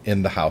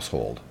in the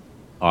household.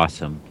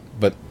 Awesome.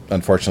 But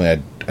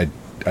unfortunately,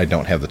 I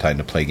don't have the time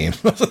to play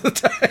games most of the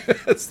time.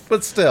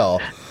 But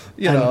still,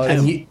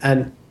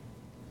 and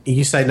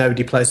you say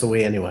nobody plays the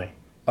Wii anyway.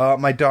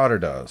 My daughter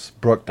does.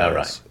 Brooke does. Oh,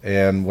 right.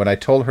 And when I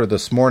told her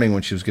this morning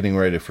when she was getting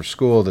ready for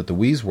school that the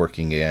Wii's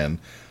working again,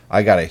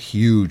 I got a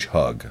huge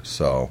hug.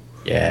 So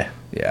yeah,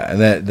 and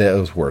that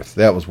was worth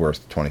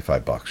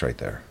 $25 right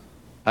there.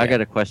 I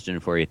got a question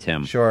for you,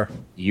 Tim. Sure.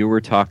 You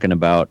were talking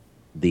about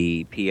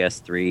the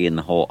PS3 and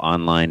the whole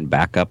online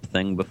backup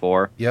thing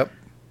before. Yep.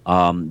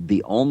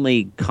 The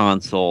only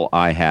console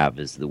I have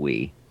is the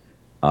Wii,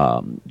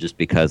 just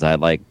because I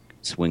like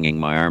swinging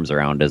my arms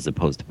around as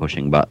opposed to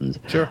pushing buttons.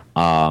 Sure.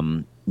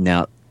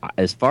 Now,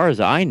 as far as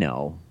I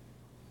know,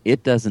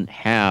 it doesn't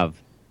have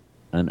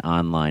an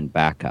online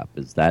backup.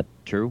 Is that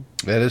true?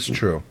 That is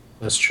true.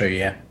 That's true,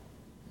 yeah.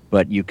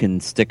 But you can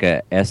stick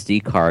a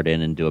SD card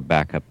in and do a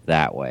backup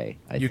that way,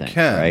 I think. You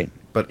can, right?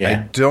 But I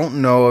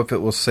don't know if it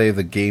will save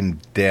the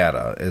game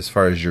data as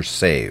far as your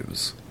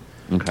saves.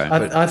 Okay.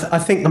 I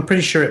think, I'm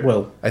pretty sure it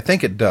will. I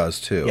think it does,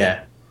 too.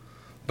 Yeah.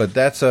 But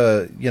that's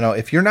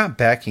if you're not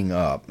backing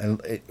up, and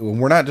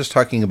we're not just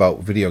talking about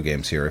video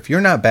games here, if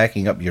you're not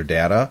backing up your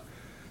data,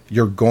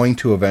 you're going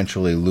to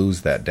eventually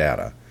lose that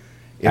data.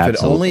 If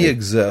Absolutely. It only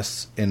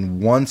exists in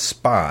one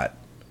spot,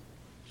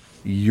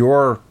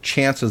 your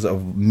chances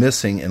of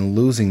missing and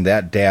losing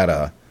that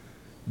data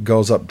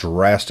goes up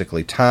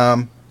drastically.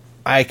 Tom,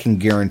 I can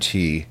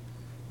guarantee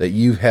that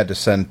you've had to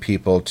send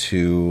people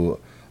to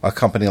a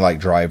company like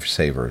Drive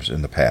Savers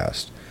in the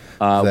past.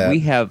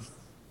 We have...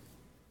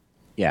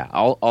 Yeah,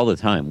 all the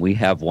time. We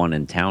have one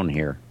in town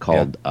here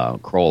called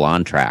Kroll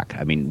On Track.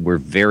 I mean, we're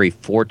very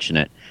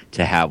fortunate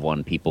to have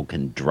one people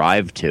can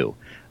drive to.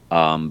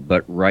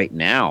 But right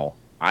now,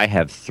 I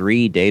have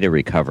 3 data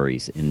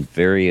recoveries in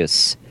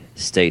various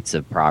states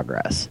of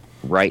progress.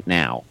 Right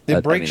now.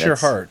 It breaks your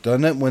heart,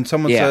 doesn't it? When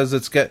someone says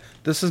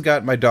this has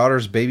got my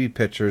daughter's baby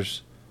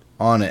pictures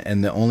on it,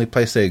 and the only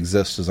place they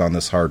exist is on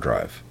this hard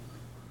drive.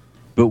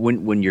 But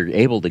when you're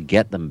able to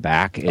get them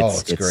back,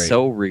 it's great.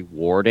 so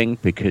rewarding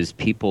because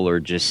people are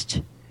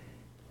just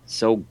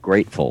so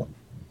grateful.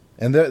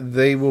 And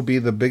they will be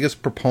the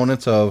biggest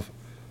proponents of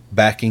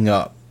backing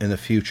up in the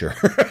future.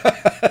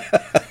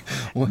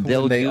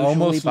 They'll they usually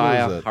almost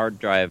buy lose a it. hard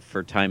drive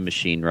for Time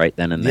Machine right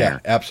then and Yeah,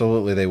 there.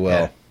 absolutely they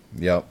will. Yeah.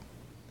 Yep.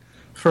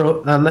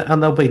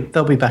 And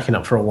they'll be backing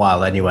up for a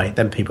while anyway.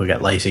 Then people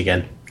get lazy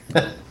again.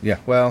 Yeah,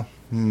 well,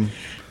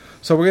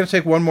 so we're going to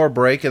take one more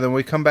break, and then when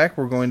we come back,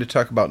 we're going to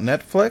talk about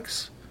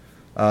Netflix,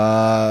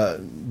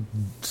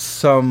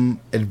 some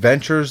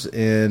adventures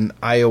in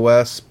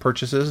iOS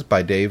purchases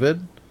by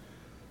David,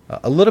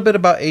 a little bit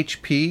about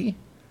HP,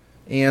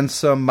 and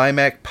some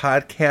MyMac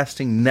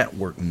Podcasting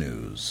Network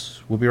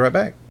news. We'll be right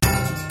back.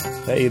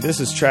 Hey, this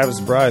is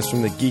Travis Bryce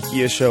from the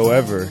Geekiest Show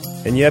Ever.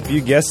 And yep,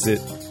 you guessed it,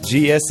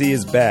 GSE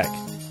is back.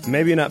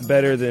 Maybe not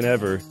better than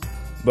ever,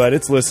 but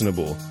it's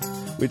listenable.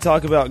 We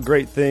talk about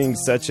great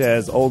things such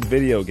as old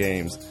video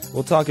games.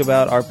 We'll talk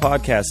about our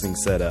podcasting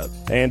setup.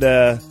 And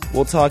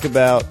we'll talk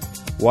about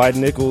why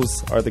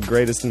nickels are the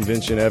greatest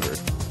invention ever.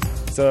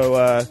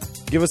 So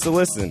give us a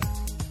listen.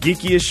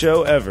 Geekiest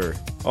Show Ever.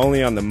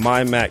 Only on the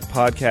MyMac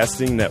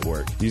Podcasting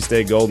Network. You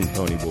stay golden,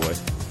 Pony Boy.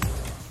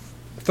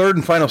 Third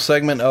and final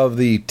segment of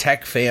the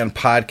Tech Fan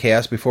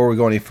Podcast. Before we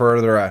go any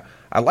further,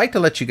 I'd like to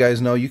let you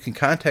guys know you can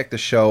contact the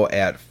show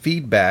at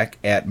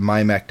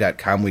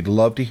feedback@mymac.com. We'd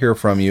love to hear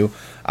from you.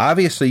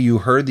 Obviously, you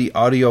heard the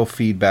audio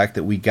feedback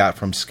that we got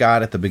from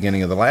Scott at the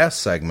beginning of the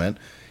last segment.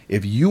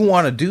 If you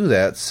want to do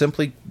that,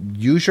 simply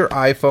use your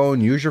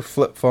iPhone, use your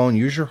flip phone,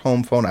 use your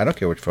home phone, I don't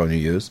care which phone you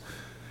use,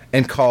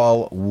 and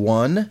call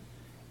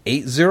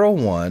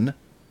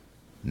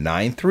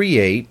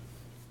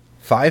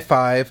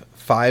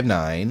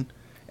 1-801-938-5559,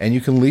 and you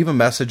can leave a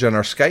message on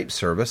our Skype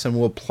service, and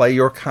we'll play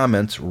your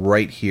comments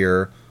right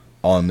here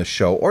on the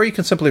show. Or you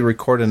can simply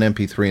record an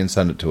MP3 and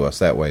send it to us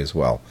that way as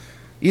well.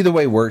 Either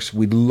way works.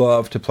 We'd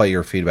love to play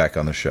your feedback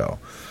on the show.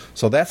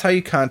 So that's how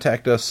you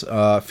contact us,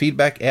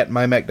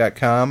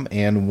 feedback@mymac.com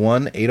and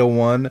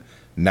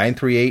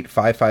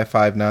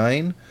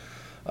 1-801-938-5559.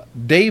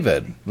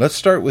 David, let's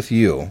start with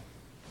you.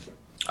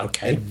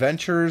 Okay.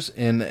 Adventures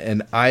in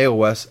an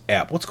iOS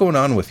app. What's going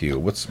on with you?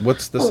 What's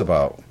this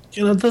about?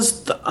 You know,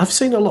 I've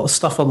seen a lot of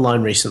stuff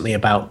online recently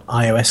about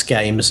iOS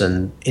games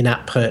and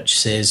in-app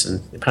purchases,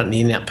 and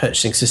apparently the in-app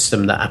purchasing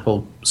system that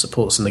Apple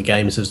supports in the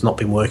games has not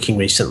been working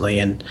recently,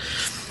 and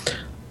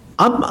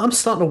I'm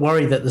starting to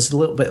worry that there's a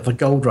little bit of a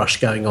gold rush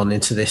going on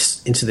into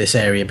this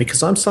area,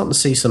 because I'm starting to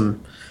see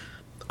some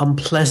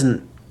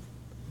unpleasant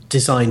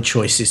design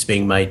choices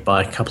being made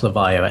by a couple of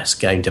iOS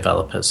game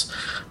developers.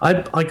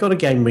 I got a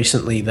game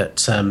recently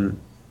that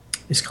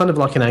is kind of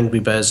like an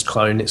Angry Birds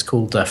clone. It's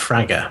called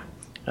Fragger.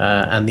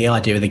 And the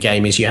idea of the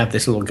game is you have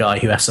this little guy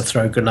who has to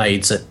throw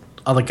grenades at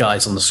other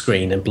guys on the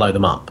screen and blow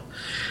them up.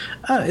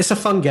 It's a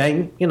fun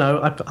game. You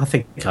know, I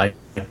think I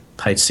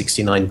paid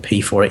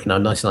 69p for it,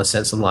 99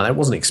 cents online. It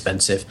wasn't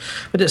expensive.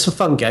 But it's a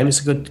fun game. It's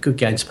a good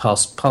game to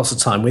pass the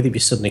time with if you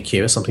stood in a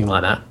queue or something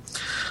like that.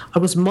 I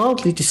was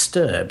mildly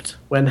disturbed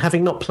when,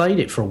 having not played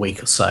it for a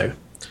week or so,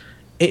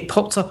 it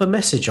popped up a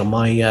message on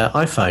my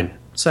iPhone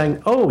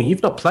saying, "Oh,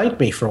 you've not played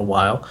me for a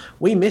while.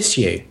 We miss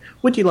you.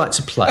 Would you like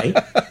to play?"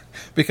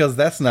 Because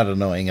that's not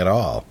annoying at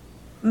all.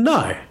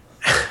 No,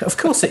 of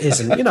course it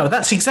isn't. You know,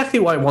 that's exactly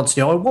what I want to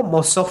do. I want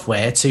my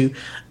software to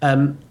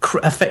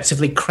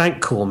effectively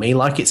crank call me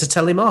like it's a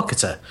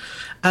telemarketer.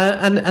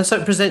 And so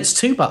it presents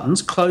two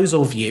buttons, close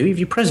or view. If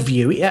you press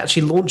view, it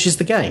actually launches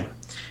the game.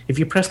 If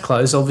you press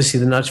close, obviously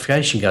the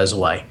notification goes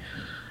away.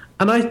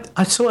 And I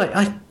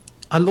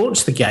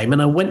launched the game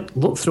and I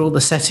looked through all the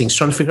settings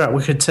trying to figure out where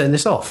we could turn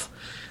this off.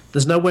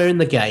 There's nowhere in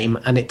the game,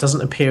 and it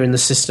doesn't appear in the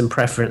system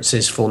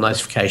preferences for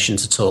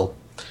notifications at all.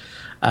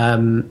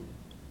 And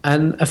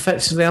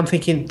effectively, I'm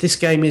thinking this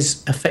game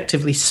is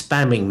effectively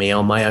spamming me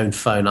on my own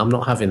phone. I'm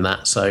not having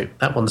that, so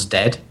that one's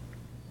dead.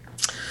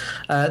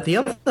 The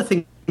other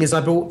thing is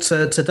I bought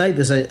today,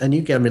 there's a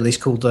new game release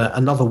called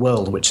Another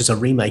World, which is a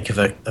remake of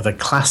a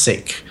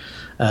classic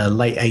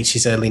late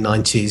 80s, early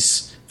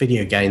 90s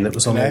video game that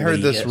was on. And I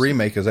heard this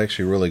remake is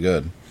actually really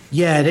good.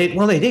 Yeah, it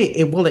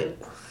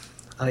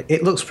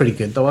looks pretty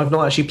good, though I've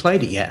not actually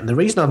played it yet. And the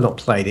reason I've not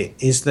played it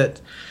is that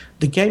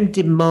the game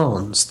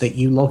demands that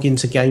you log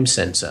into Game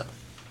Center.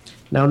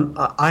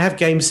 Now, I have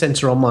Game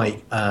Center on my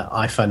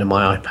iPhone and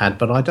my iPad,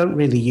 but I don't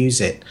really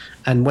use it.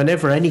 And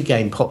whenever any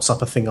game pops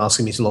up a thing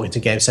asking me to log into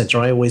Game Center,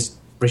 I always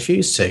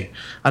refuse to.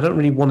 I don't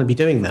really want to be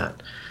doing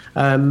that.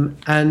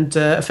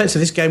 Effectively,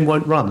 this game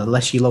won't run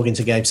unless you log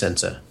into Game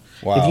Center.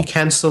 Wow. If you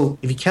cancel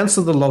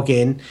the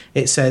login,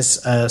 it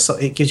says so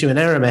it gives you an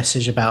error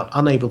message about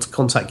unable to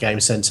contact Game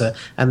Center,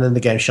 and then the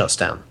game shuts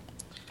down.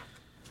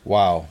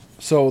 Wow!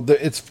 So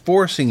it's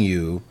forcing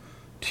you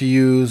to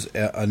use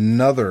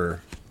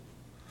another.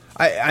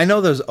 I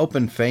know there's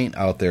OpenFaint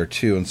out there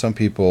too, and some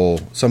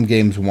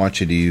games want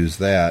you to use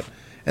that,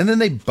 and then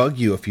they bug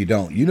you if you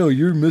don't. You know,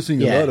 you're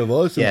missing a lot of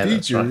awesome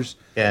features.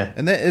 Yeah,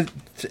 and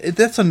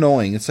that's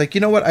annoying. It's like,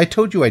 you know what? I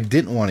told you I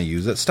didn't want to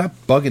use it. Stop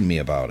bugging me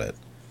about it.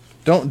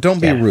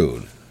 Don't be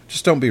rude.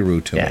 Just don't be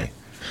rude to me.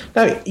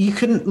 No, you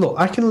can look.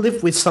 I can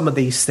live with some of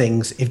these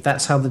things if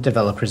that's how the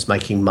developer is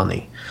making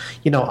money.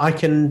 You know, I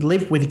can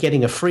live with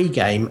getting a free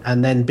game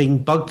and then being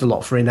bugged a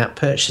lot for in-app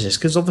purchases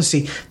because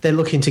obviously they're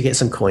looking to get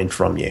some coin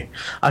from you.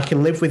 I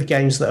can live with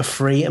games that are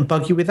free and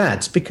bug you with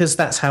ads because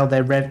that's how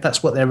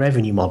that's what their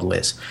revenue model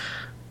is.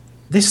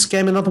 This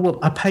game, in other words,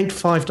 I paid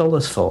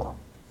 $5 for,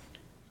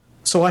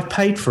 so I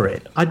paid for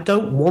it. I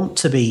don't want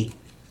to be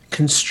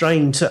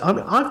constrained to.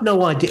 I've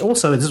no idea.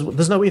 Also,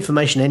 there's no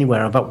information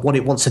anywhere about what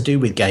it wants to do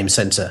with Game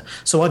Center,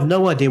 so I've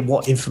no idea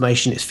what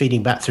information it's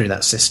feeding back through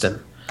that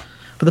system.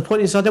 But the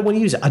point is, I don't want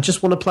to use it. I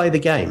just want to play the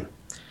game.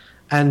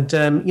 And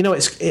you know,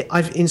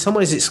 in some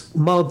ways it's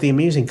mildly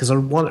amusing because I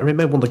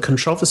remember one of the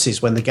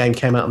controversies when the game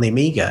came out on the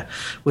Amiga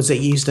was it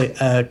used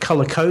a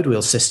color code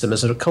wheel system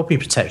as a copy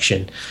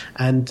protection,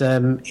 and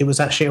it was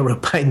actually a real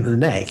pain in the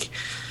neck.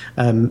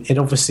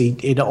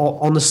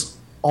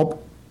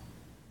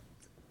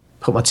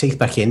 Put my teeth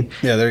back in.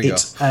 Yeah, there you go.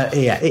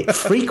 It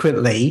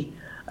frequently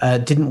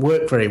didn't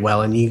work very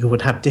well, and you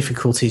would have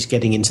difficulties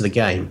getting into the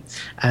game.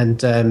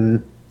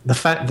 And the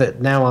fact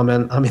that now I'm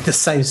in the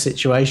same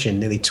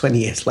situation nearly 20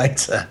 years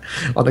later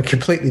on a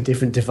completely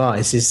different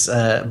device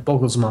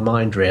boggles my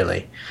mind,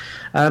 really.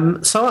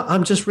 So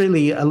I'm just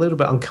really a little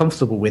bit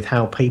uncomfortable with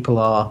how people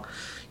are,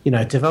 you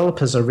know,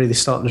 developers are really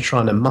starting to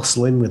try and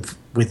muscle in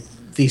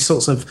with these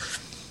sorts of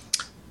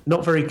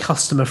not very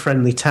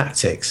customer-friendly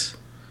tactics.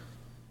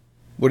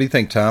 What do you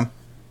think, Tom?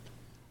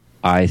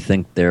 I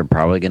think they're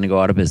probably going to go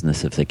out of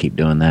business if they keep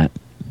doing that.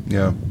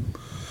 Yeah.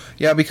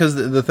 Yeah, because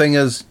the thing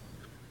is,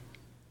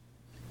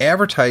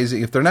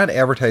 advertising, if they're not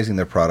advertising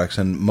their products,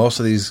 and most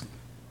of these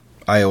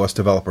iOS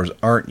developers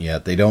aren't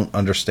yet, they don't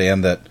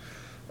understand that,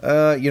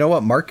 you know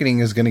what, marketing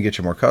is going to get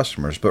you more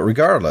customers. But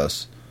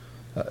regardless,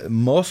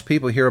 most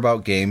people hear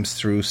about games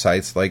through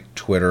sites like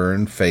Twitter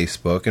and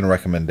Facebook and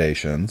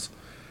recommendations.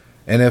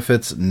 And if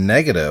it's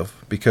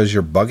negative because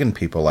you're bugging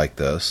people like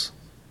this,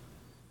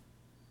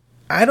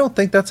 I don't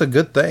think that's a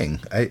good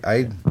thing.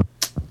 I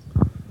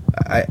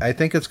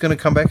think it's going to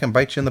come back and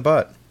bite you in the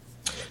butt.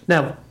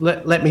 Now,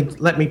 let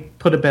me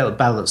put a bit of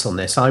balance on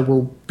this. I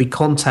will be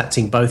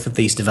contacting both of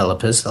these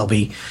developers. I'll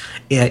be,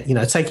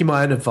 taking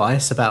my own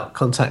advice about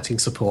contacting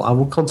support. I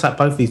will contact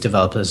both these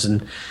developers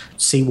and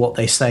see what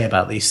they say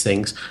about these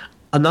things.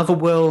 Another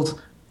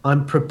World,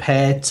 I'm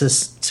prepared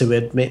to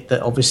admit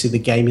that obviously the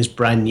game is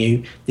brand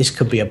new. This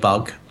could be a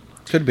bug.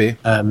 Could be.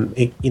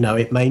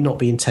 It may not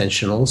be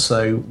intentional.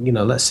 So,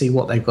 let's see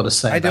what they've got to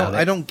say about it.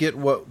 I don't get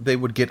what they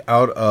would get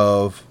out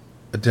of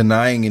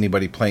denying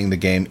anybody playing the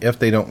game if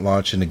they don't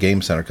launch into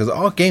Game Center, because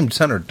all Game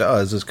Center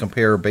does is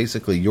compare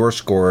basically your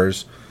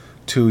scores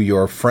to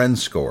your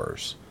friends'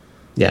 scores.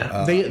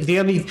 Yeah, the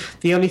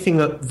only thing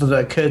that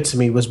occurred to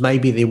me was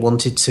maybe they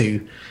wanted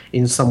to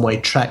in some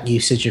way track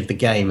usage of the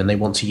game, and they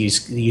want to use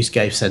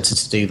Game Center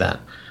to do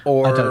that. I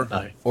don't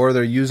know. Or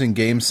they're using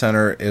Game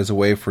Center as a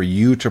way for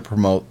you to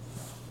promote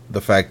the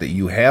fact that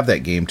you have that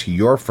game to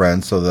your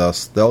friends, so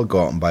they'll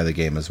go out and buy the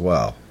game as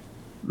well.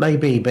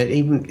 Maybe, but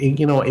even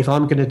if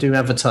I'm going to do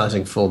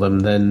advertising for them,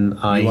 then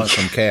you want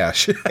some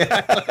cash.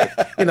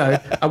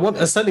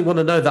 I certainly want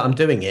to know that I'm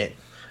doing it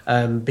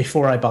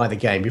before I buy the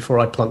game, before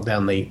I plunk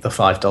down the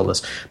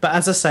 $5. But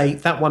as I say,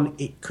 that one,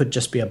 it could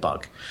just be a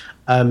bug.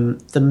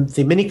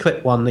 The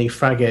Miniclip one, the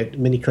Fragger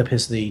Miniclip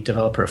is the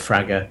developer of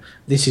Fragger.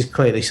 This is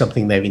clearly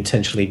something they've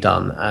intentionally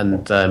done,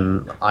 and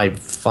I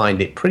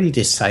find it pretty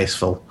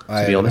distasteful,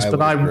 to be honest.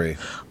 But I agree.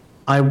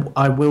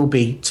 I will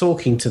be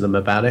talking to them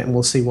about it, and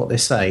we'll see what they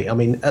say. I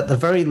mean, at the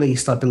very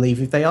least, I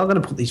believe if they are going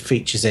to put these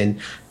features in,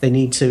 they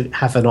need to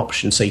have an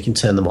option so you can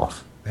turn them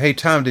off. Hey,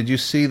 Tom, did you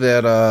see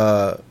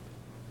that?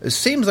 It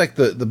seems like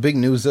the big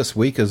news this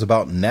week is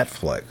about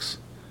Netflix.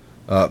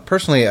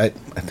 Personally, I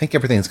think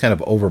everything's kind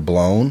of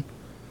overblown.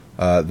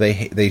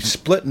 They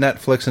split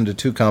Netflix into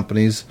two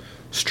companies,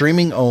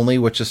 streaming only,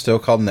 which is still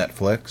called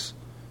Netflix,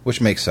 which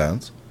makes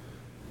sense,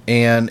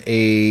 and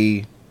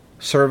a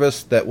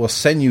service that will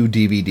send you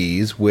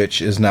DVDs,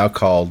 which is now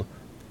called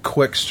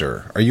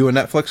Qwikster. Are you a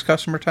Netflix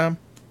customer, Tom?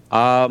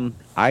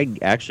 I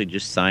actually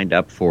just signed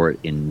up for it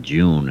in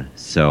June,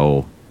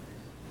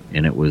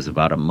 and it was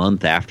about a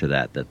month after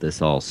that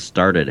this all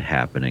started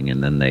happening,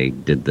 and then they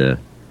did the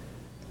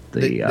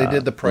they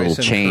did the price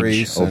change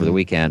increase over the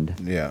weekend.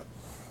 Yeah.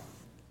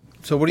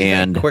 So what do you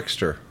think of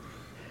Qwikster?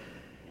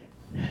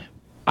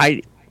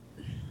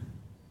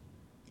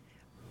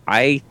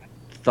 I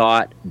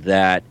thought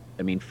that,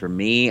 for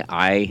me,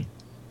 I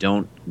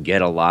don't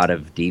get a lot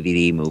of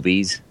DVD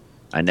movies.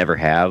 I never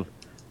have,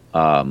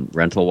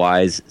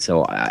 rental-wise.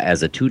 So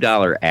as a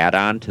 $2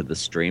 add-on to the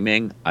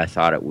streaming, I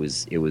thought it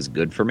was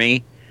good for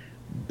me.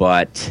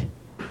 But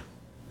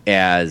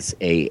as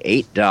a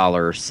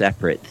 $8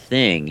 separate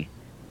thing,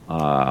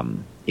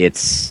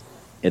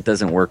 it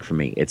doesn't work for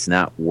me. It's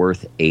not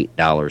worth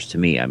 $8 to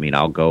me.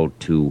 I'll go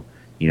to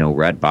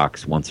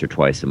Redbox once or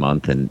twice a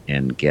month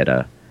and get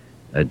a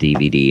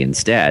DVD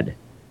instead.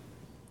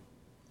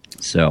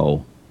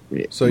 So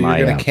you're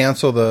going to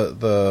cancel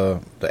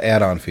the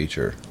add-on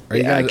feature? Are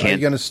you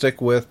going to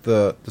stick with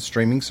the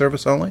streaming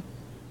service only?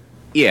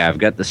 Yeah, I've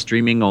got the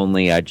streaming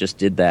only. I just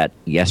did that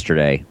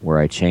yesterday where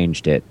I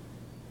changed it,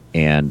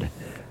 and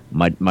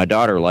my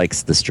daughter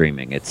likes the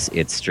streaming.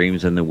 It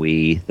streams in the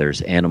Wii.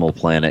 There's Animal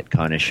Planet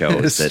kind of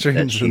shows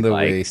that she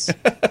likes.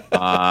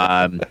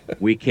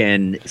 We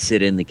can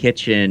sit in the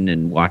kitchen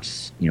and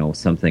watch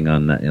something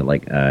on the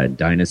like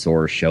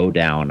Dinosaur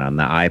Showdown on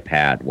the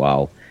iPad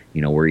while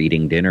we're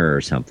eating dinner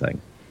or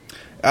something.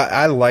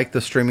 I like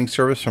the streaming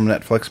service from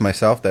Netflix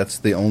myself. That's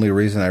the only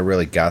reason I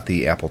really got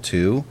the Apple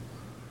II.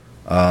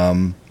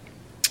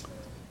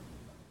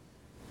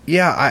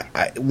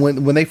 Yeah,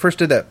 when they first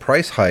did that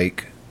price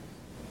hike,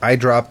 I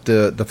dropped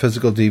the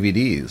physical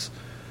DVDs.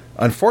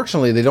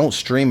 Unfortunately, they don't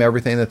stream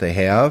everything that they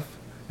have,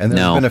 and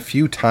there's been a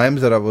few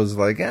times that I was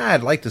like,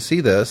 I'd like to see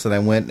this, and I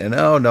went, and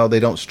oh no, they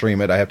don't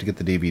stream it. I have to get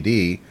the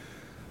DVD.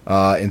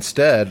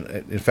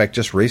 Instead, in fact,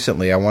 just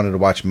recently, I wanted to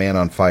watch Man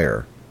on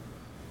Fire,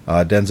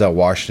 Denzel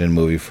Washington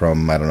movie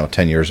from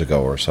 10 years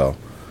ago or so.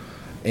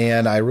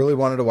 And I really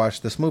wanted to watch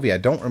this movie. I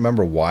don't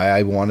remember why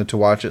I wanted to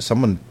watch it.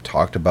 Someone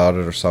talked about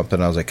it or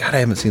something. I was like, God, I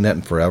haven't seen that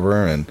in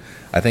forever. And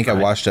I think I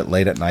watched it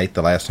late at night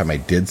the last time I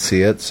did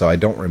see it, so I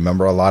don't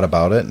remember a lot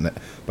about it.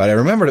 But I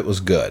remembered it was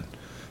good.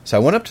 So I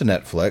went up to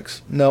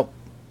Netflix. Nope,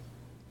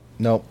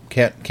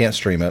 can't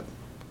stream it.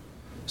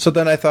 So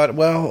then I thought,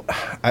 well,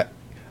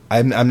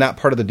 I'm not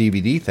part of the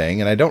DVD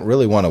thing, and I don't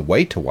really want to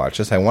wait to watch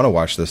this. I want to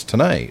watch this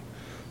tonight.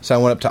 So I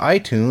went up to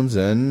iTunes,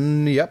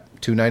 and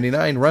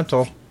 $2.99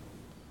 rental.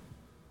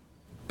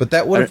 But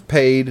that would have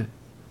paid,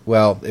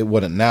 well, it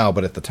wouldn't now,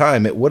 but at the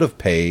time, it would have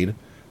paid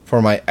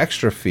for my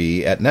extra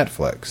fee at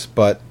Netflix.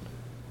 But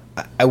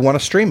I want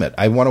to stream it.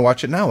 I want to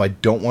watch it now. I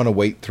don't want to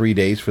wait 3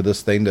 days for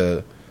this thing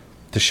to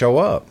show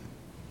up.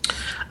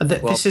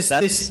 This is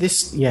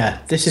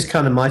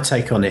kind of my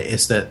take on it,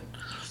 is that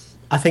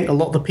I think a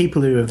lot of the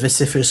people who are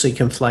vociferously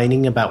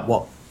complaining about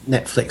what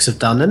Netflix have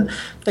done, and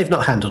they've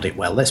not handled it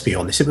well, let's be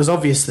honest. It was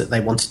obvious that they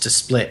wanted to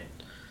split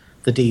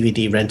the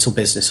DVD rental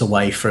business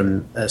away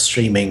from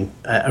streaming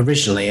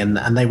originally, and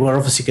they were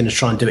obviously going to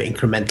try and do it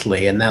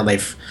incrementally, and now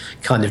they've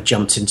kind of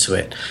jumped into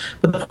it.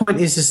 But the point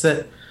is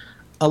that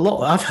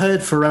I've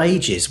heard for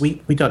ages,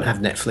 we don't have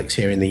Netflix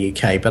here in the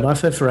UK, but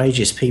I've heard for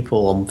ages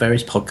people on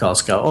various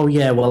podcasts go, oh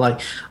yeah, well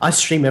I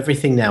stream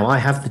everything now. I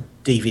have the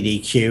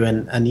DVD queue,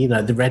 and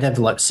the red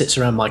envelope sits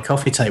around my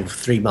coffee table for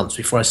 3 months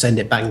before I send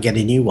it back and get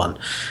a new one.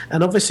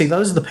 And obviously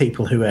those are the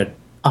people who are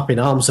up in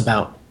arms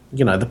about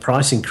the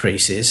price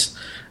increases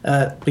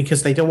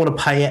because they don't want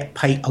to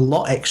pay a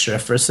lot extra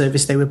for a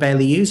service they were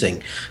barely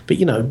using. But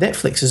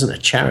Netflix isn't a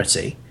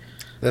charity;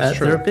 That's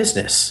true. They're a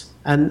business.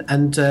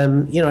 And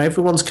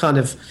everyone's kind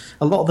of,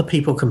 a lot of the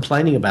people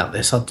complaining about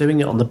this are doing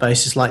it on the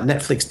basis like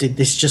Netflix did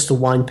this just to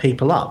wind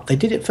people up. They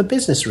did it for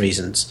business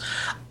reasons.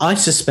 I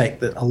suspect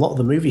that a lot of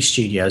the movie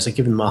studios are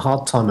giving them a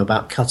hard time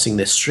about cutting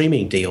their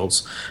streaming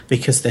deals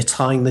because they're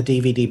tying the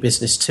DVD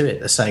business to it.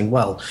 They're saying,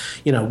 well,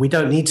 we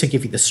don't need to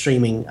give you the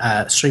streaming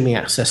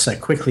access so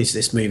quickly to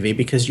this movie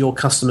because your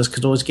customers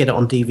could always get it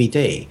on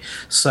DVD.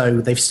 So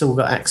they've still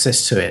got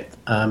access to it.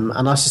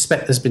 And I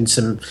suspect there's been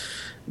some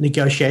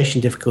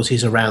negotiation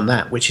difficulties around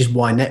that, which is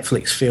why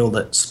Netflix feel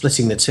that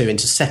splitting the two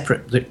into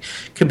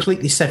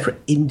completely separate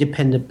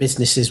independent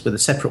businesses with a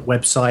separate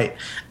website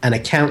and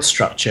account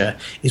structure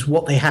is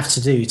what they have to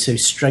do to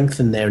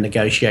strengthen their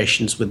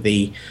negotiations with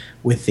the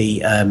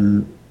movie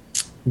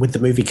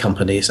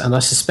companies. And I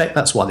suspect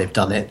that's why they've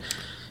done it.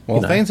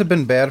 Well, things have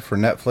been bad for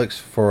Netflix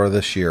for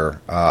this year.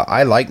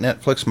 I like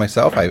Netflix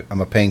myself. I'm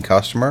a paying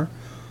customer,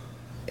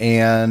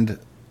 and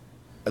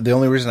the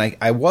only reason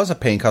I was a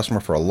paying customer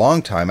for a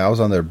long time, I was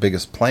on their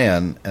biggest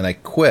plan, and I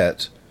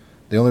quit.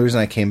 The only reason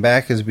I came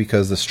back is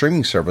because the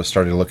streaming service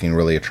started looking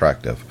really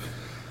attractive.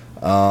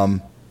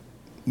 They're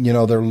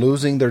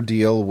losing their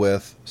deal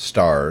with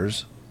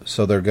Starz,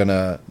 so they're going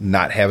to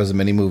not have as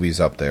many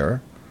movies up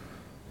there.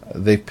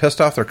 They've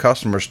pissed off their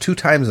customers 2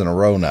 times in a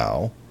row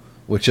now,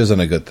 which isn't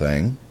a good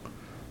thing.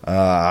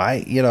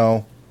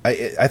 I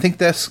think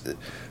that's,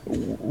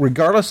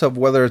 regardless of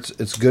whether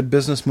it's good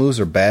business moves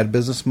or bad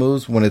business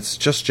moves, when it's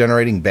just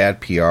generating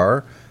bad PR,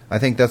 I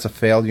think that's a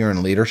failure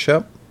in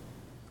leadership.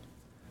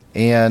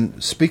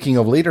 And speaking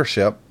of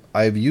leadership,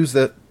 I've used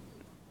that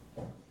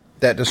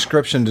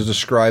description to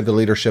describe the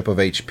leadership of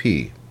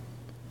HP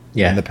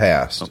in the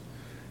past.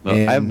 Well,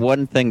 I have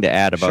one thing to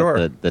add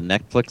about the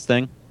Netflix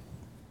thing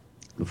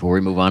before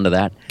we move on to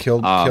that.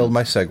 Killed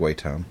my segue,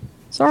 Tom.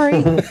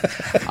 Sorry.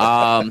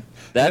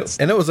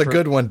 And it was a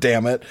good one,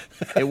 damn it.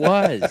 It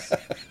was.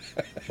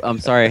 I'm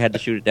sorry, I had to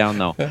shoot it down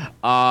though.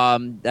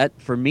 That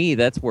for me,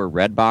 that's where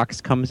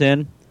Redbox comes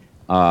in.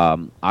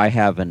 I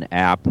have an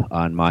app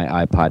on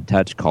my iPod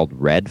Touch called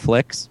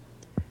Redflix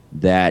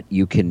that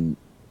you can,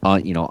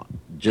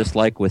 just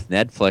like with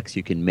Netflix,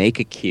 you can make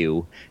a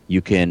queue.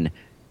 You can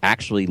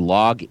actually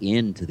log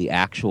into the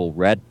actual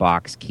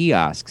Redbox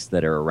kiosks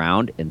that are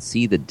around and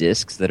see the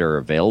discs that are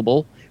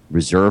available,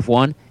 reserve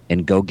one,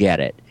 and go get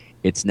it.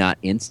 It's not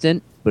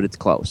instant, but it's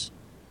close.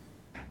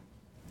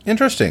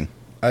 Interesting.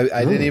 I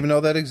didn't even know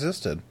that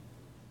existed.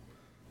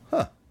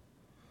 Huh.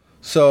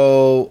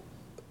 So,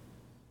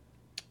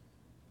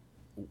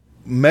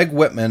 Meg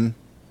Whitman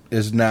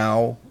is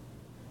now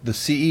the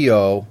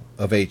CEO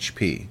of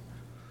HP.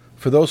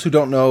 For those who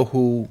don't know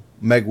who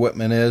Meg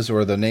Whitman is,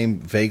 or the name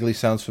vaguely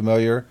sounds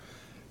familiar,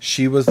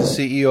 she was the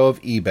CEO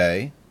of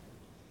eBay,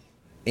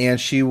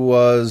 and she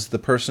was the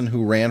person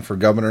who ran for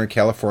governor in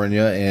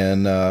California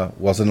and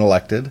wasn't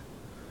elected.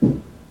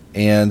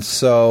 And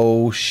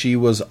so she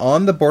was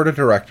on the board of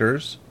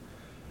directors.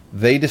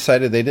 They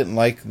decided they didn't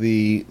like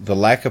the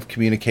lack of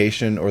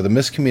communication or the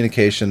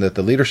miscommunication that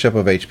the leadership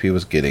of HP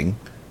was getting,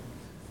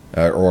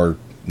 or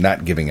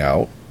not giving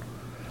out.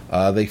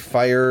 They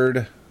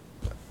fired...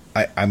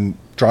 I'm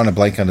drawing a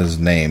blank on his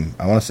name.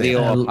 I want to say...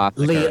 Leo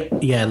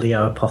Apotheker.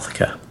 Leo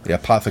Apotheker. Yeah,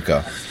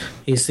 Apotheker.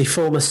 He's the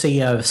former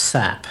CEO of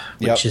SAP,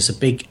 which is a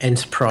big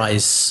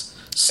enterprise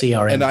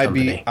CRM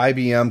company. An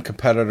IBM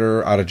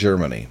competitor out of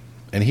Germany.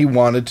 And he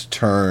wanted to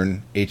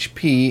turn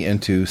HP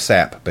into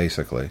SAP,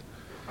 basically.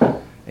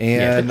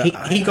 And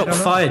he got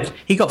fired.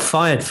 He got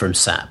fired from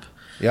SAP.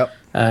 Yep.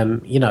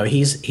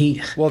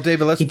 Well,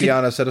 David, let's be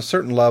honest. At a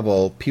certain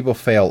level, people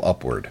fail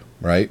upward,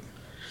 right?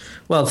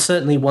 Well,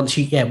 certainly once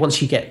you get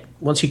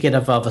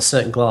above a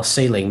certain glass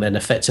ceiling, then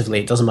effectively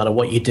it doesn't matter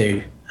what you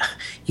do.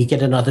 You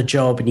get another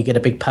job and you get a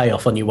big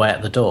payoff on your way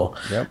out the door.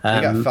 Yep. You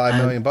got $5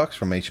 million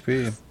from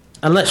HP.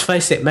 And let's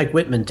face it, Meg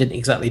Whitman didn't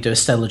exactly do a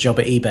stellar job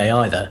at eBay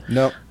either.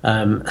 No.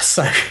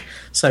 So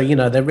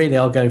they really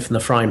are going from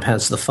the frying pan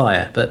to the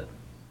fire. But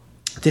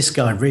this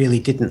guy really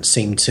didn't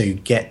seem to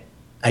get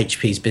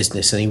HP's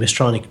business, and he was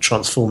trying to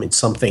transform it into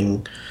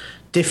something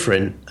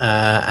different.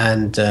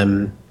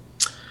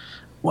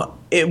 Well,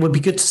 it would be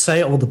good to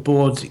say, the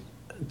board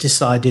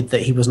decided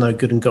that he was no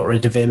good and got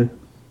rid of him.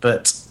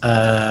 But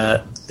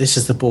this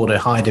is the board who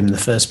hired him in the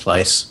first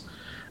place.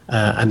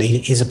 And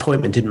his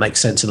appointment didn't make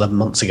sense 11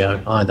 months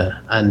ago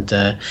either.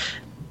 And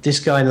this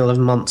guy in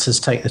 11 months has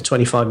taken a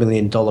 $25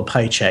 million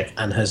paycheck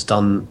and has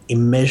done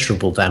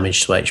immeasurable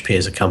damage to HP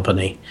as a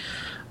company.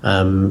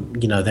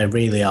 They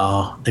really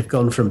are. They've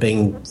gone from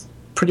being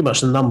pretty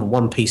much the number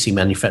one PC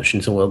manufacturer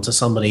in the world to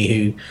somebody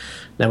who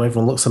now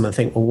everyone looks at them and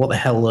think, well, what the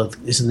hell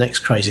is the next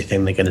crazy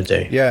thing they're going to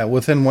do? Yeah,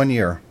 within 1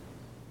 year.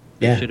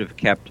 They should have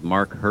kept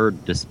Mark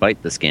Hurd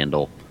despite the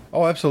scandal.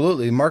 Oh,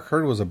 absolutely. Mark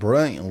Hurd was a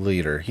brilliant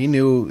leader. He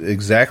knew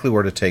exactly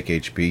where to take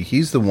HP.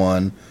 He's the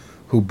one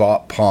who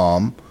bought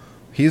Palm.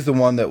 He's the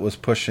one that was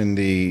pushing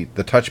the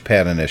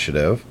touchpad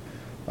initiative.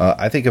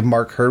 I think if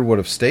Mark Hurd would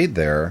have stayed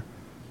there,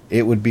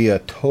 it would be a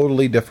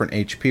totally different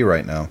HP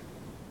right now.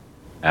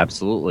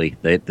 Absolutely.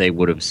 They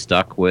would have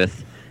stuck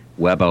with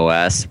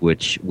WebOS,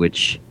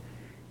 which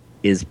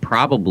is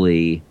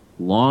probably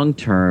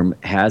long-term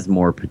has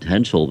more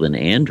potential than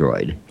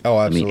Android. Oh,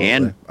 absolutely. I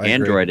mean,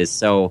 Android is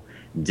so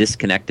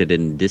disconnected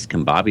and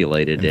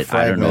discombobulated.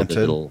 I don't know that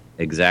it'll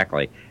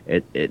exactly.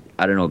 I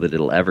don't know that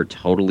it'll ever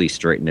totally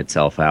straighten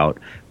itself out.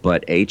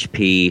 But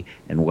HP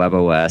and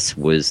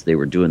WebOS they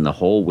were doing the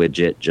whole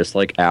widget just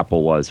like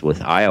Apple was with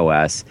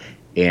iOS,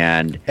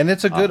 and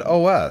it's a good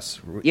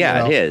OS.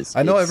 Yeah, it is.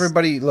 I know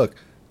everybody. Look,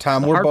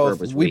 Tom,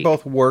 we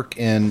both work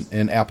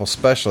in Apple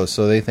specialists,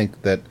 so they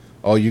think that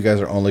you guys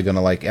are only going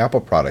to like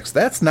Apple products.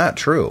 That's not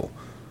true.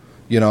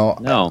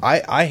 No.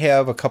 I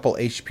have a couple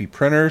HP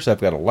printers. I've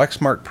got a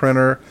Lexmark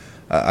printer.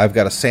 I've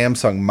got a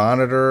Samsung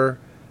monitor,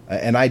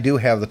 and I do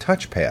have the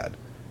touchpad.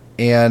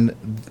 And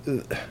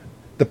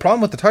the problem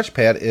with the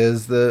touchpad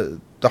is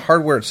the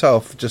hardware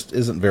itself just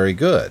isn't very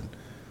good.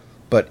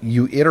 But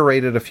you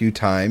iterate it a few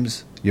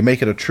times, you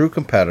make it a true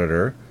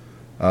competitor,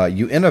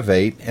 you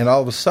innovate, and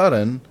all of a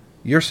sudden,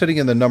 you're sitting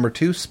in the number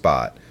 2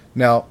 spot.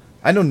 Now,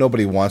 I know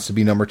nobody wants to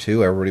be number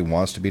 2. Everybody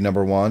wants to be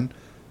number 1.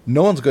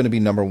 No one's going to be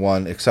number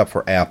 1 except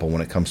for Apple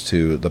when it comes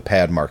to the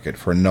pad market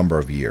for a number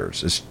of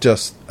years. It's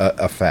just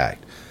a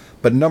fact.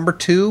 But number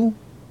 2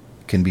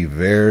 can be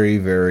very,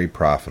 very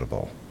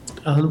profitable.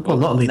 Well,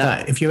 not only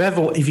that. If you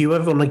ever want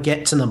to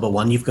get to number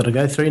 1, you've got to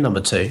go through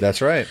number 2.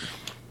 That's right.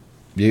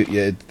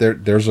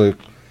 There's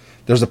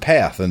a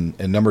path, and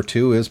number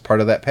 2 is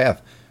part of that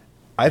path.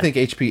 I think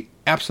HP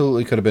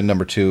absolutely could have been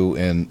number 2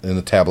 in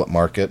the tablet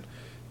market,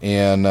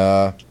 and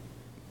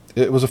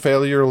it was a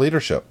failure of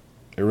leadership.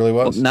 It really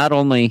was. Well, not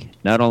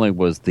only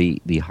was the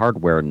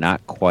hardware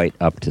not quite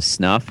up to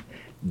snuff,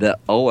 the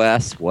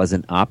OS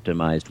wasn't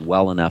optimized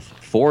well enough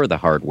for the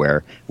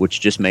hardware,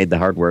 which just made the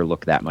hardware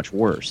look that much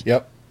worse.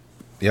 Yep.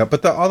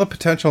 But all the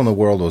potential in the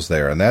world was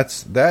there, and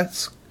that's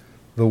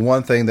the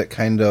one thing that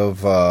kind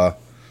of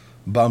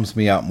bums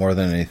me out more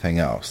than anything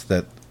else.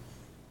 That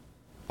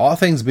all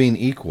things being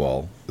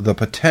equal, the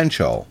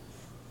potential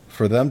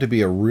for them to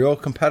be a real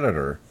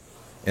competitor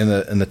in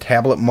the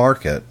tablet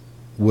market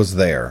was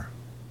there.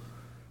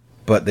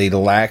 But they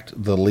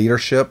lacked the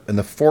leadership and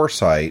the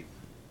foresight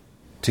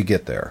to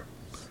get there.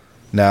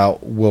 Now,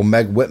 will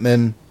Meg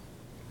Whitman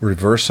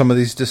reverse some of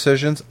these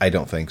decisions? I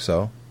don't think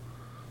so.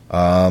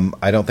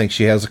 I don't think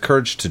she has the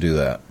courage to do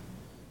that.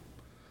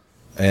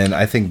 And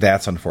I think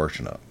that's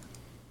unfortunate.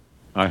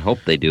 I hope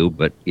they do,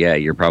 but yeah,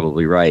 you're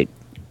probably right.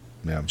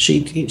 Yeah.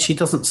 She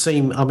doesn't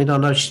seem. I mean, I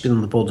know she's been on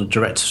the board of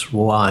directors for a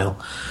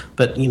while,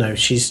 but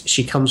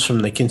she comes from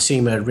the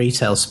consumer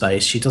retail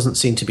space. She doesn't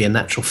seem to be a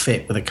natural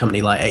fit with a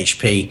company like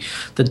HP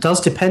that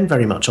does depend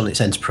very much on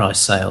its enterprise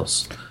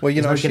sales. Well,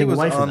 she was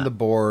on the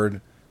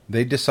board.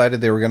 They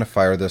decided they were going to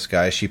fire this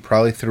guy. She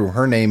probably threw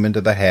her name into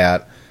the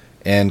hat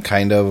and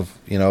kind of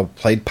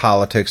played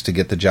politics to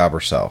get the job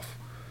herself.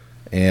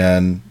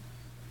 And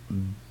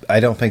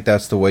I don't think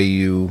that's the way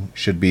you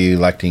should be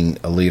electing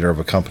a leader of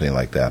a company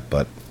like that,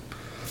 but.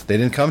 They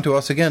didn't come to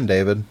us again,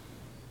 David.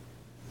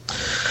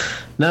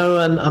 No,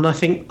 and I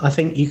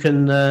think you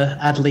can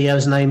add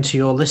Leo's name to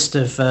your list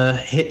of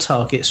hit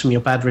targets from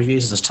your bad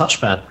reviews as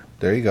touchpad.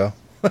 There you go.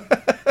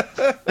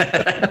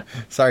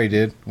 Sorry,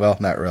 dude. Well,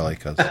 not really,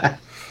 because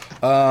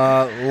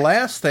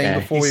last thing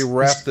before we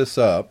wrap this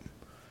up,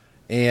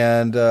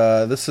 and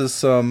this is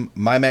some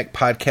MyMac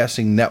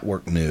Podcasting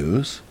Network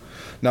news.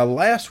 Now,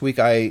 last week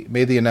I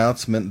made the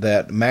announcement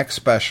that Mac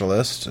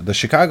Specialist, the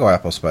Chicago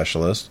Apple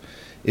Specialist,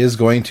 is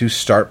going to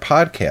start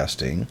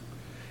podcasting,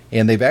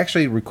 and they've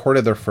actually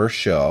recorded their first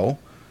show,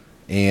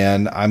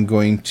 and I'm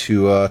going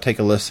to take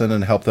a listen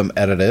and help them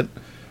edit it.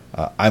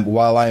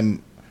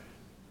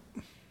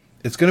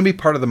 It's going to be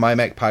part of the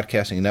MyMac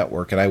Podcasting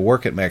Network, and I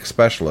work at Mac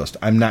Specialist.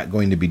 I'm not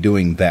going to be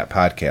doing that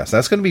podcast.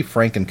 That's going to be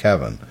Frank and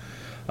Kevin.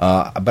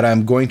 But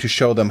I'm going to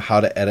show them how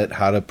to edit,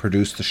 how to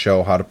produce the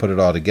show, how to put it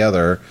all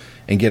together,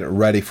 and get it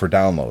ready for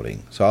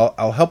downloading. So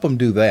I'll help them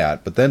do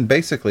that. But then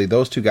basically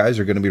those two guys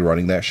are going to be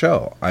running that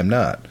show. I'm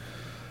not.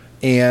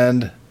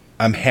 And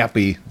I'm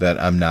happy that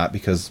I'm not,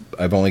 because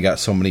I've only got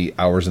so many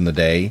hours in the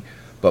day.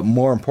 But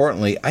more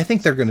importantly, I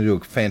think they're going to do a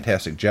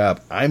fantastic job.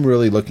 I'm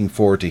really looking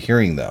forward to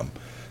hearing them.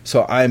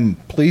 So I'm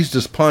pleased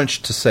as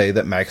punch to say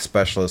that Mac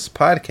Specialist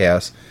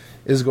Podcast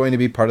is going to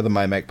be part of the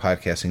MyMac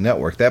Podcasting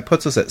Network. That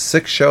puts us at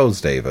 6 shows,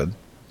 David.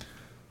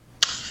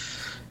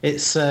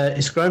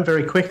 It's grown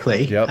very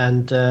quickly, yep.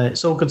 And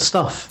it's all good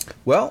stuff.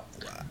 Well,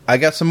 I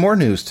got some more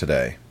news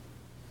today.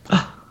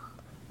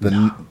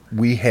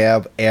 We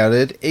have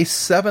added a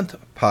 7th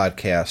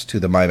podcast to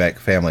the MyMac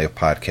family of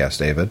podcasts,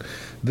 David.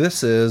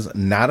 This is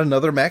Not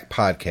Another Mac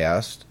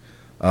Podcast.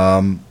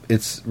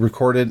 It's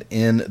recorded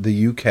in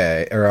the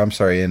UK,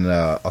 in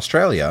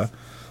Australia.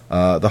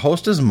 The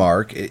host is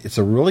Mark. It's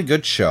a really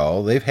good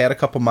show. They've had a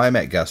couple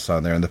MyMac guests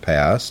on there in the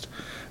past.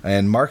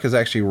 And Mark is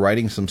actually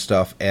writing some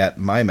stuff at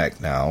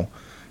MyMac now.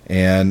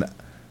 And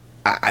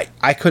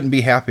I couldn't be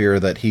happier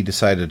that he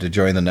decided to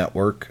join the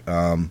network.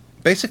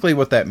 Basically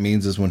what that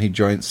means is when he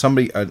joins,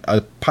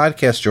 a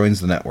podcast joins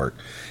the network.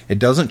 It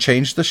doesn't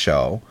change the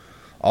show.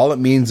 All it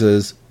means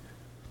is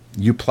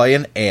you play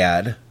an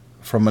ad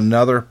from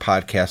another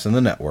podcast in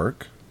the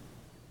network,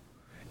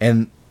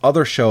 and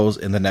other shows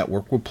in the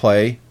network will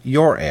play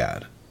your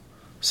ad.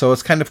 So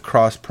it's kind of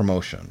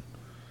cross-promotion.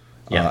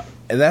 Yeah.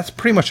 And that's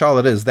pretty much all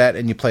it is. That,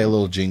 and you play a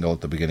little jingle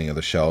at the beginning of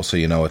the show, so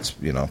it's,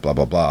 blah,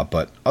 blah, blah.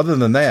 But other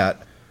than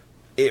that,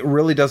 it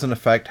really doesn't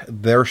affect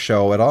their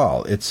show at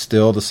all. It's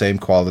still the same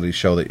quality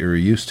show that you're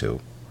used to.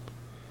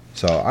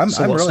 So I'm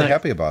really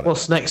happy about it.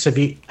 What's next? Have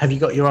you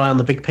got your eye on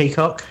the big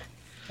peacock?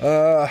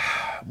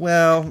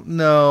 Well,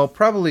 no.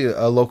 Probably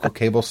a local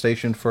cable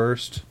station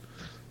first.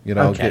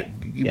 Okay.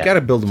 You've got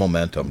to build the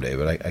momentum,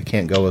 David. I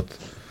can't go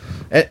with...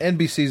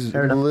 NBC's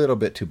a little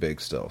bit too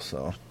big still,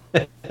 so...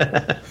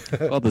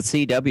 Well, the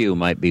CW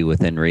might be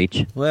within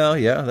reach. Well,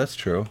 yeah, that's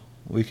true.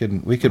 We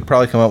could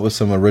probably come up with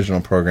some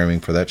original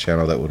programming for that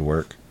channel that would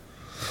work.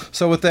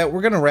 So with that,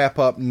 we're going to wrap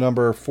up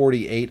number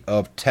 48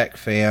 of Tech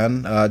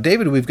Fan.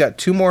 David, we've got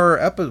 2 more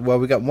episodes. Well,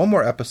 we got 1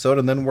 more episode,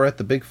 and then we're at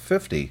the big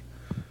 50.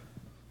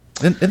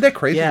 Isn't that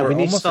crazy? Yeah, we're we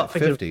need almost to start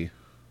at 50.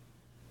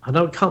 I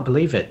know, I can't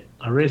believe it.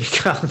 I really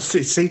can't.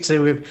 It seems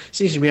to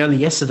be only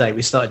yesterday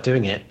we started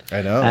doing it.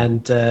 I know.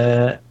 And,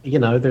 then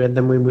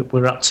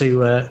we're up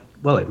to,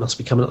 it must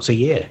be coming up to a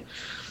year.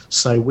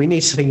 So we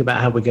need to think about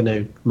how we're going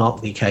to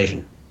mark the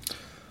occasion.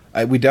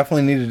 We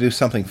definitely need to do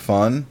something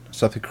fun,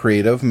 something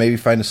creative. Maybe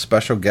find a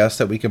special guest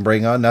that we can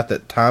bring on. Not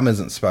that Tom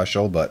isn't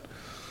special, but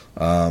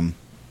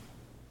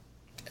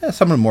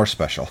someone more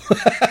special.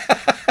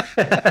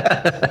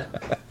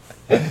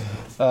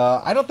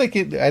 I don't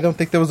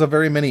think there was a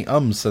very many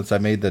since I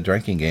made the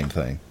drinking game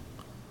thing.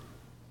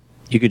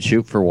 You could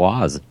shoot for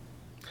Woz.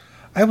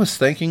 I was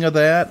thinking of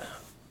that,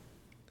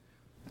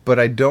 but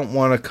I don't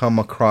want to come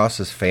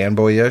across as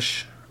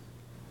fanboyish.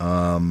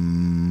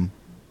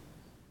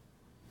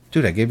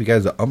 Dude, I gave you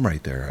guys the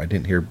right there. I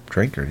didn't hear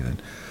drink or anything.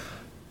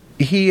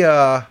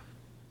 I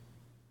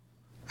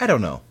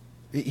don't know.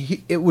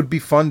 It would be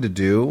fun to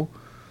do,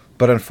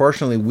 but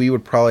unfortunately we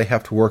would probably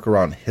have to work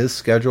around his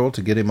schedule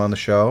to get him on the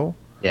show.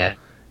 Yeah.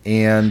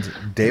 And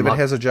David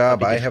has a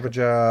job, I have a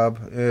job.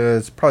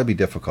 It's probably be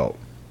difficult.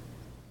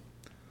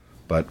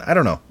 But I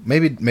don't know.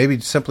 Maybe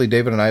simply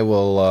David and I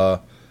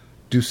will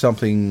do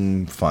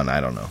something fun.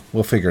 I don't know.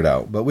 We'll figure it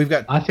out. But we've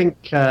got...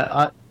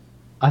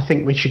 I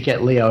think we should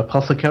get Leo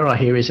Apotheker. I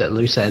hear he's at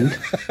loose end.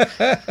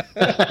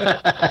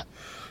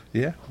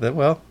 Yeah,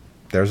 well,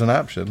 there's an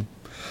option.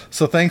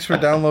 So thanks for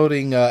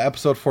downloading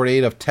episode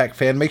 48 of Tech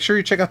Fan. Make sure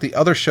you check out the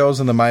other shows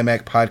in the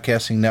MyMac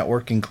Podcasting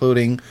Network,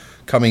 including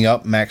coming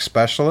up Mac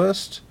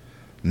Specialist,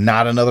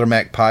 Not Another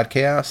Mac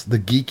Podcast, The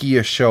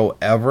Geekiest Show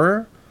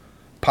Ever,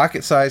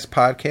 Pocket Size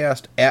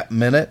Podcast, App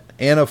Minute,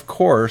 and of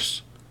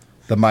course,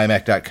 the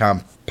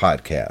MyMac.com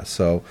podcast.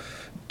 So,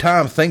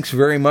 Tom, thanks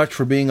very much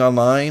for being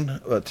online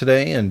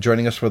today and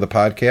joining us for the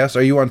podcast.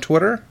 Are you on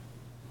Twitter?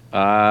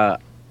 I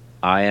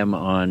am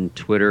on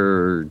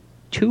Twitter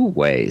 2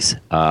 ways.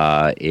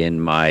 In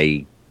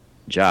my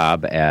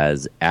job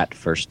as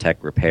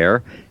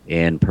 @FirstTechRepair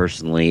and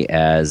personally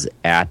as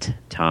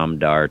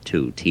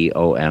 @TomDar2,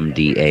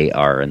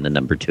 TOMDAR and the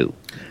number 2.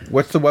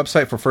 What's the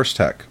website for First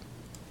Tech?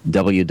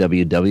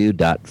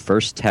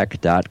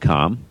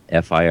 www.firsttech.com,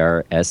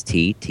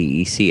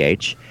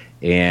 FIRSTTECH,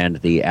 and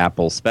the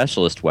Apple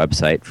Specialist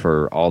website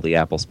for all the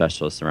Apple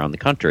specialists around the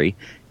country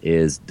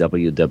is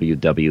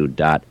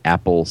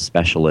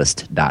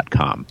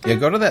www.applespecialist.com. Yeah,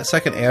 go to that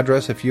second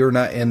address if you're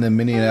not in the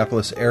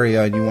Minneapolis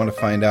area and you want to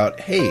find out,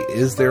 hey,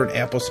 is there an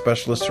Apple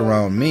specialist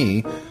around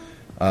me?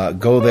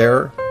 Go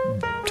there,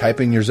 type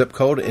in your zip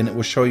code, and it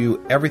will show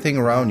you everything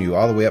around you,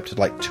 all the way up to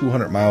like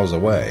 200 miles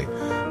away.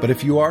 But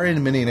if you are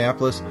in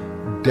Minneapolis,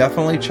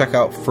 definitely check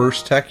out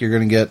First Tech. You're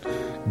going to get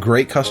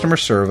great customer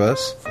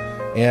service,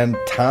 and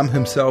Tom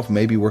himself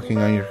may be working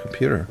on your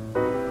computer.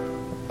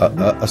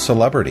 A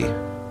celebrity.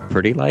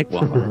 Pretty like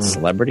one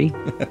celebrity.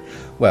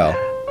 Well,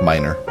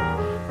 minor.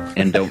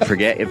 And don't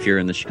forget, if you're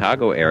in the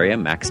Chicago area,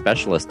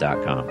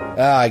 MacSpecialist.com.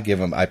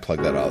 I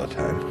plug that all the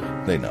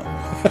time. They know.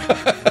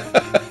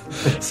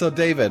 So,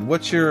 David,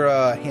 what's your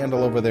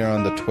handle over there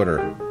on the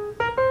Twitter?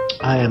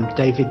 I am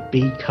David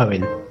B.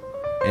 Cohen.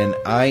 And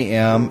I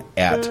am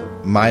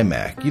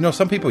 @MyMac. You know,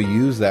 some people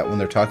use that when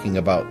they're talking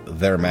about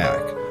their Mac.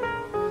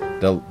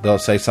 They'll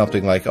say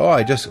something like, "Oh,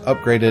 I just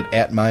upgraded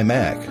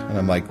 @MyMac," and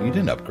I'm like, "You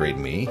didn't upgrade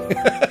me."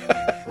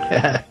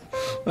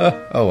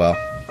 Oh well.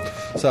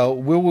 So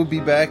we will be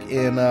back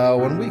in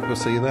 1 week. We'll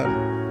see you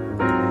then.